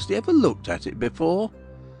scarcely ever looked at it before.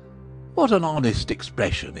 What an honest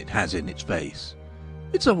expression it has in its face.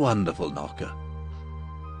 It's a wonderful knocker.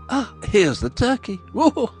 Ah, here's the turkey.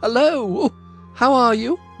 Whoa, hello. Whoa. How are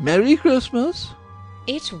you? Merry Christmas.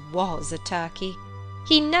 It was a turkey.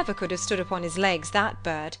 He never could have stood upon his legs, that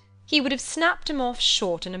bird. He would have snapped him off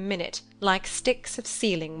short in a minute, like sticks of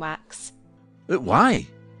sealing wax. Why?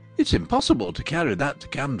 It's impossible to carry that to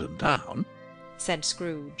Camden Town, said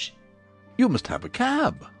Scrooge. You must have a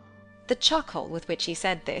cab. The chuckle with which he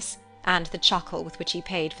said this, and the chuckle with which he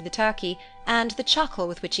paid for the turkey, and the chuckle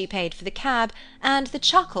with which he paid for the cab, and the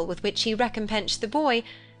chuckle with which he recompensed the boy,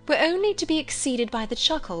 were only to be exceeded by the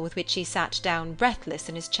chuckle with which he sat down breathless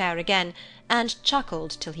in his chair again, and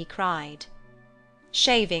chuckled till he cried.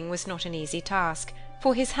 Shaving was not an easy task,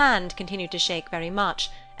 for his hand continued to shake very much,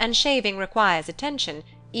 and shaving requires attention,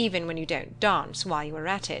 even when you don't dance while you are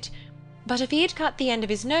at it. But if he had cut the end of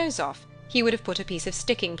his nose off, he would have put a piece of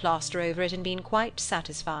sticking plaster over it and been quite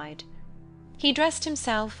satisfied. He dressed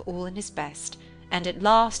himself all in his best, and at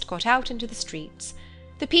last got out into the streets.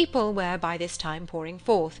 The people were by this time pouring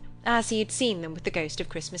forth, as he had seen them with the ghost of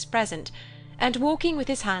Christmas Present, and walking with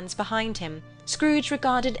his hands behind him, Scrooge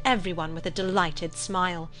regarded everyone with a delighted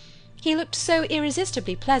smile. He looked so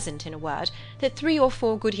irresistibly pleasant, in a word, that 3 or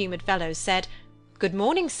 4 good-humoured fellows said, "Good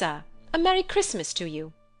morning, sir. A Merry Christmas to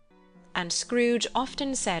you." And Scrooge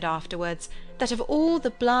often said afterwards that of all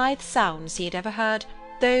the blithe sounds he had ever heard,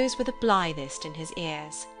 those were the blithest in his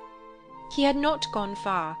ears. He had not gone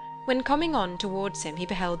far, when coming on towards him he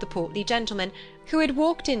beheld the portly gentleman who had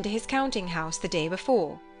walked into his counting-house the day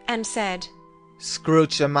before, and said,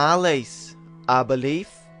 "Scrooge O'Malley's, I believe."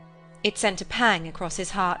 It sent a pang across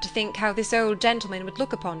his heart to think how this old gentleman would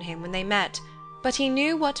look upon him when they met, but he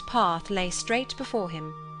knew what path lay straight before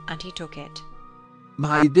him, and he took it.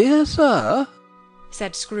 My dear sir,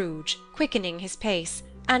 said Scrooge, quickening his pace,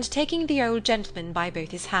 and taking the old gentleman by both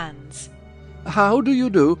his hands. How do you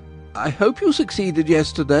do? I hope you succeeded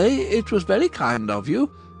yesterday. It was very kind of you.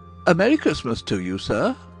 A Merry Christmas to you,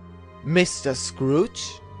 sir. Mr.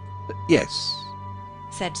 Scrooge? Yes,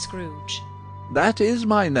 said Scrooge. That is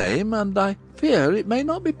my name, and I fear it may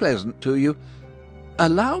not be pleasant to you.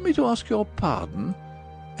 Allow me to ask your pardon,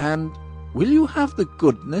 and will you have the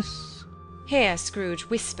goodness— Here Scrooge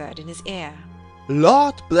whispered in his ear.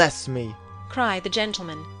 Lord bless me, cried the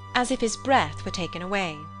gentleman, as if his breath were taken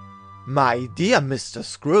away. My dear Mr.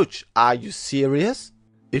 Scrooge, are you serious?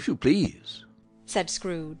 If you please, said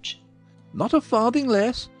Scrooge. Not a farthing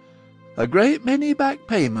less. A great many back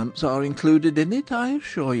payments are included in it, I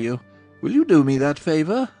assure you. Will you do me that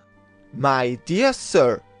favour? My dear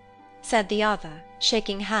sir, said the other,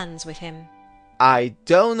 shaking hands with him. I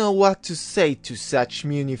don't know what to say to such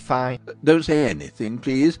munifying— Don't say anything,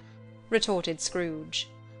 please, retorted Scrooge.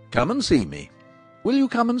 Come and see me. Will you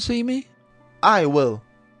come and see me? I will,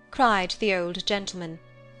 cried the old gentleman,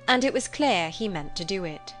 and it was clear he meant to do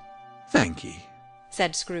it. Thank ye,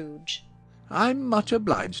 said Scrooge. I'm much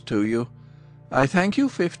obliged to you. I thank you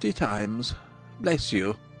 50 times. Bless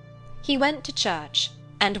you. He went to church,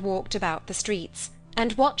 and walked about the streets,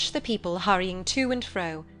 and watched the people hurrying to and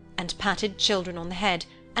fro, and patted children on the head,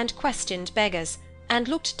 and questioned beggars, and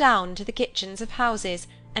looked down into the kitchens of houses,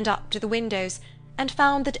 and up to the windows, and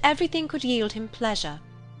found that everything could yield him pleasure.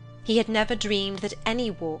 He had never dreamed that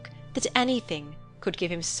any walk, that anything, could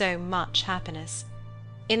give him so much happiness.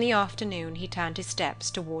 In the afternoon he turned his steps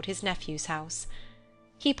toward his nephew's house.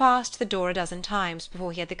 He passed the door a dozen times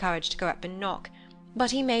before he had the courage to go up and knock,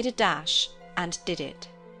 but he made a dash, and did it.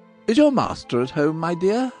 Is your master at home, my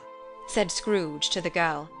dear? Said Scrooge to the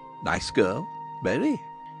girl. Nice girl. Very.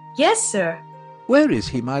 Yes, sir. Where is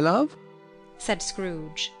he, my love? Said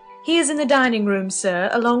Scrooge. He is in the dining room, sir,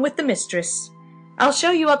 along with the mistress. I'll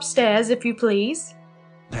show you upstairs, if you please.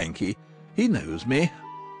 Thank ye. He knows me.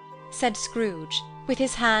 Said Scrooge, with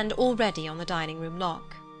his hand already on the dining-room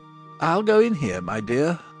lock. I'll go in here, my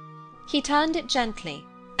dear. He turned it gently,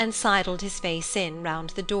 and sidled his face in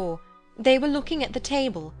round the door. They were looking at the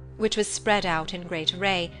table, which was spread out in great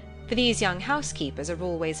array, for these young housekeepers are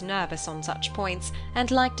always nervous on such points,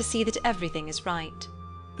 and like to see that everything is right.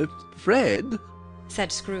 Fred?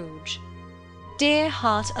 Said Scrooge. Dear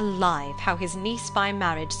heart alive, how his niece by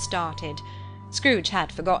marriage started! Scrooge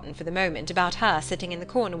had forgotten for the moment about her sitting in the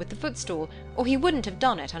corner with the footstool, or he wouldn't have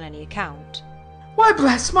done it on any account. Why,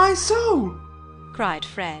 bless my soul! Cried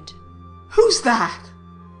Fred. Who's that?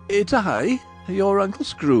 It's I, your Uncle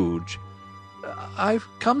Scrooge. I've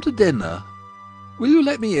come to dinner. Will you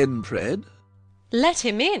let me in, Fred? Let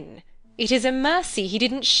him in? It is a mercy he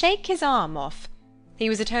didn't shake his arm off. He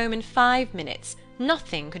was at home in 5 minutes.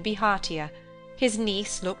 Nothing could be heartier. His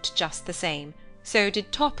niece looked just the same. So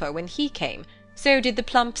did Topper when he came. So did the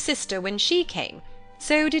plump sister when she came.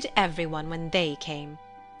 So did everyone when they came.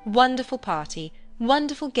 Wonderful party,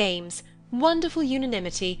 wonderful games, wonderful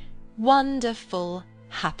unanimity, wonderful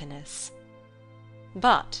happiness.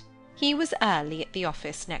 But he was early at the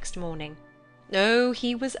office next morning. Oh,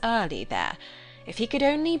 he was early there. If he could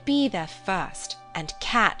only be there first, and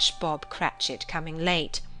catch Bob Cratchit coming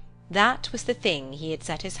late, that was the thing he had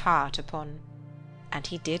set his heart upon. And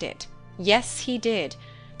he did it. Yes, he did.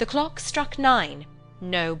 The clock struck 9.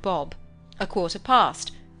 No Bob.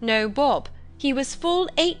 1:15. No Bob. He was full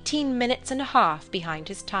 18 minutes and a half behind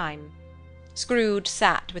his time. Scrooge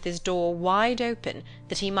sat with his door wide open,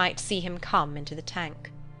 that he might see him come into the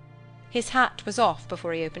tank. His hat was off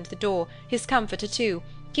before he opened the door, his comforter too.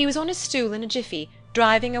 He was on his stool in a jiffy,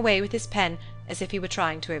 driving away with his pen, as if he were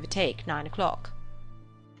trying to overtake 9 o'clock.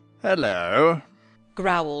 Hello,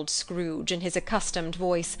 growled Scrooge in his accustomed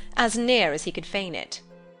voice, as near as he could feign it.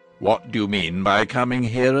 What do you mean by coming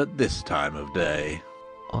here at this time of day?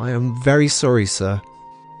 I am very sorry, sir.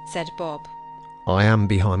 Said Bob. I am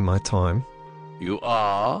behind my time. You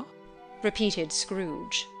are? Repeated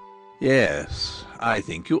Scrooge. Yes, I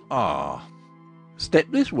think you are. Step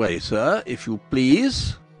this way, sir, if you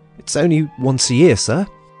please. It's only once a year, sir.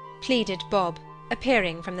 Pleaded Bob,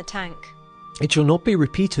 appearing from the tank. It shall not be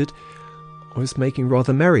repeated. I was making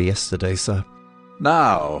rather merry yesterday, sir.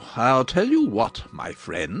 Now, I'll tell you what, my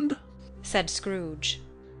friend, said Scrooge.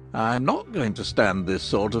 I'm not going to stand this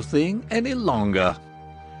sort of thing any longer.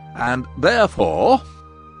 And therefore,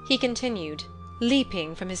 he continued,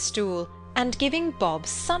 leaping from his stool, and giving Bob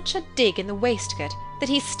such a dig in the waistcoat that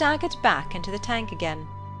he staggered back into the tank again.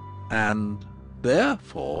 And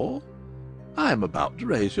therefore, I am about to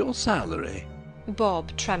raise your salary.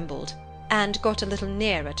 Bob trembled, and got a little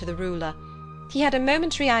nearer to the ruler. He had a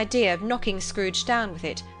momentary idea of knocking Scrooge down with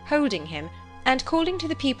it, holding him, and calling to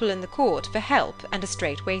the people in the court for help and a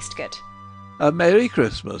strait waistcoat. A Merry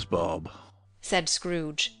Christmas, Bob, said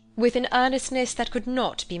Scrooge, with an earnestness that could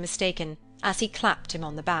not be mistaken, as he clapped him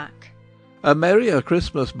on the back. A merrier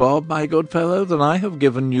Christmas, Bob, my good fellow, than I have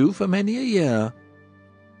given you for many a year.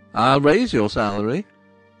 I'll raise your salary,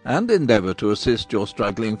 and endeavour to assist your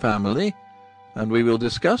struggling family, and we will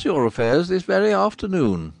discuss your affairs this very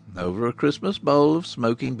afternoon, over a Christmas bowl of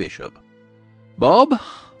smoking bishop. Bob,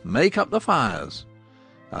 make up the fires,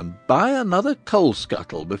 and buy another coal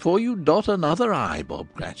scuttle before you dot another I, Bob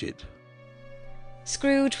Cratchit.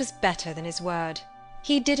 Scrooge was better than his word.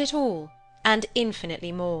 He did it all, and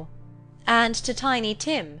infinitely more. And to Tiny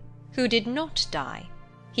Tim, who did not die,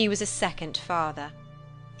 he was a second father.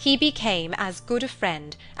 He became as good a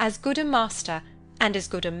friend, as good a master, and as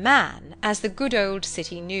good a man as the good old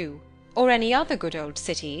city knew, or any other good old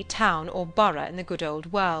city, town, or borough in the good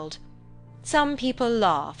old world. Some people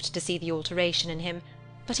laughed to see the alteration in him,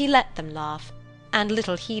 but he let them laugh, and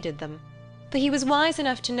little heeded them, for he was wise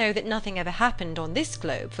enough to know that nothing ever happened on this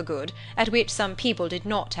globe for good at which some people did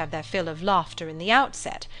not have their fill of laughter in the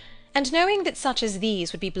outset, and knowing that such as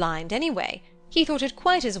these would be blind anyway, he thought it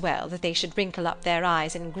quite as well that they should wrinkle up their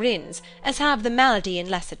eyes in grins as have the malady in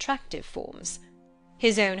less attractive forms.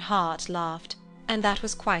 His own heart laughed, and that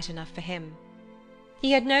was quite enough for him.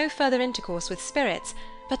 He had no further intercourse with spirits,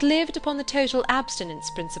 but lived upon the total abstinence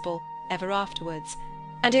principle ever afterwards,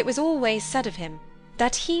 and it was always said of him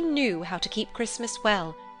that he knew how to keep Christmas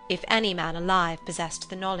well, if any man alive possessed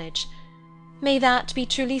the knowledge. May that be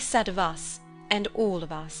truly said of us, and all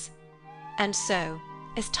of us. And so,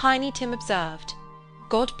 as Tiny Tim observed,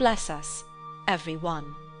 God bless us, every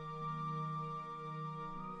one.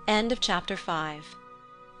 End of Chapter 5.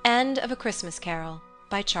 End of A Christmas Carol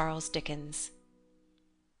by Charles Dickens.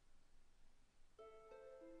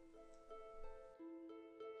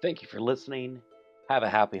 Thank you for listening. Have a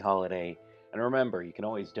happy holiday. And remember, you can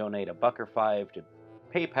always donate $1 or $5 to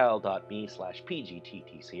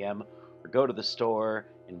paypal.me/pgttcm, or go to the store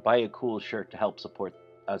and buy a cool shirt to help support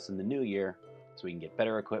us in the new year so we can get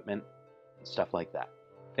better equipment and stuff like that.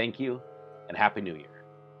 Thank you, and Happy New Year.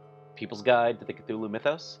 People's Guide to the Cthulhu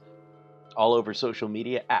Mythos, all over social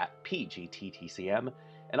media at PGTTCM,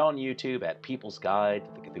 and on YouTube at People's Guide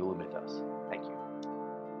to the Cthulhu Mythos.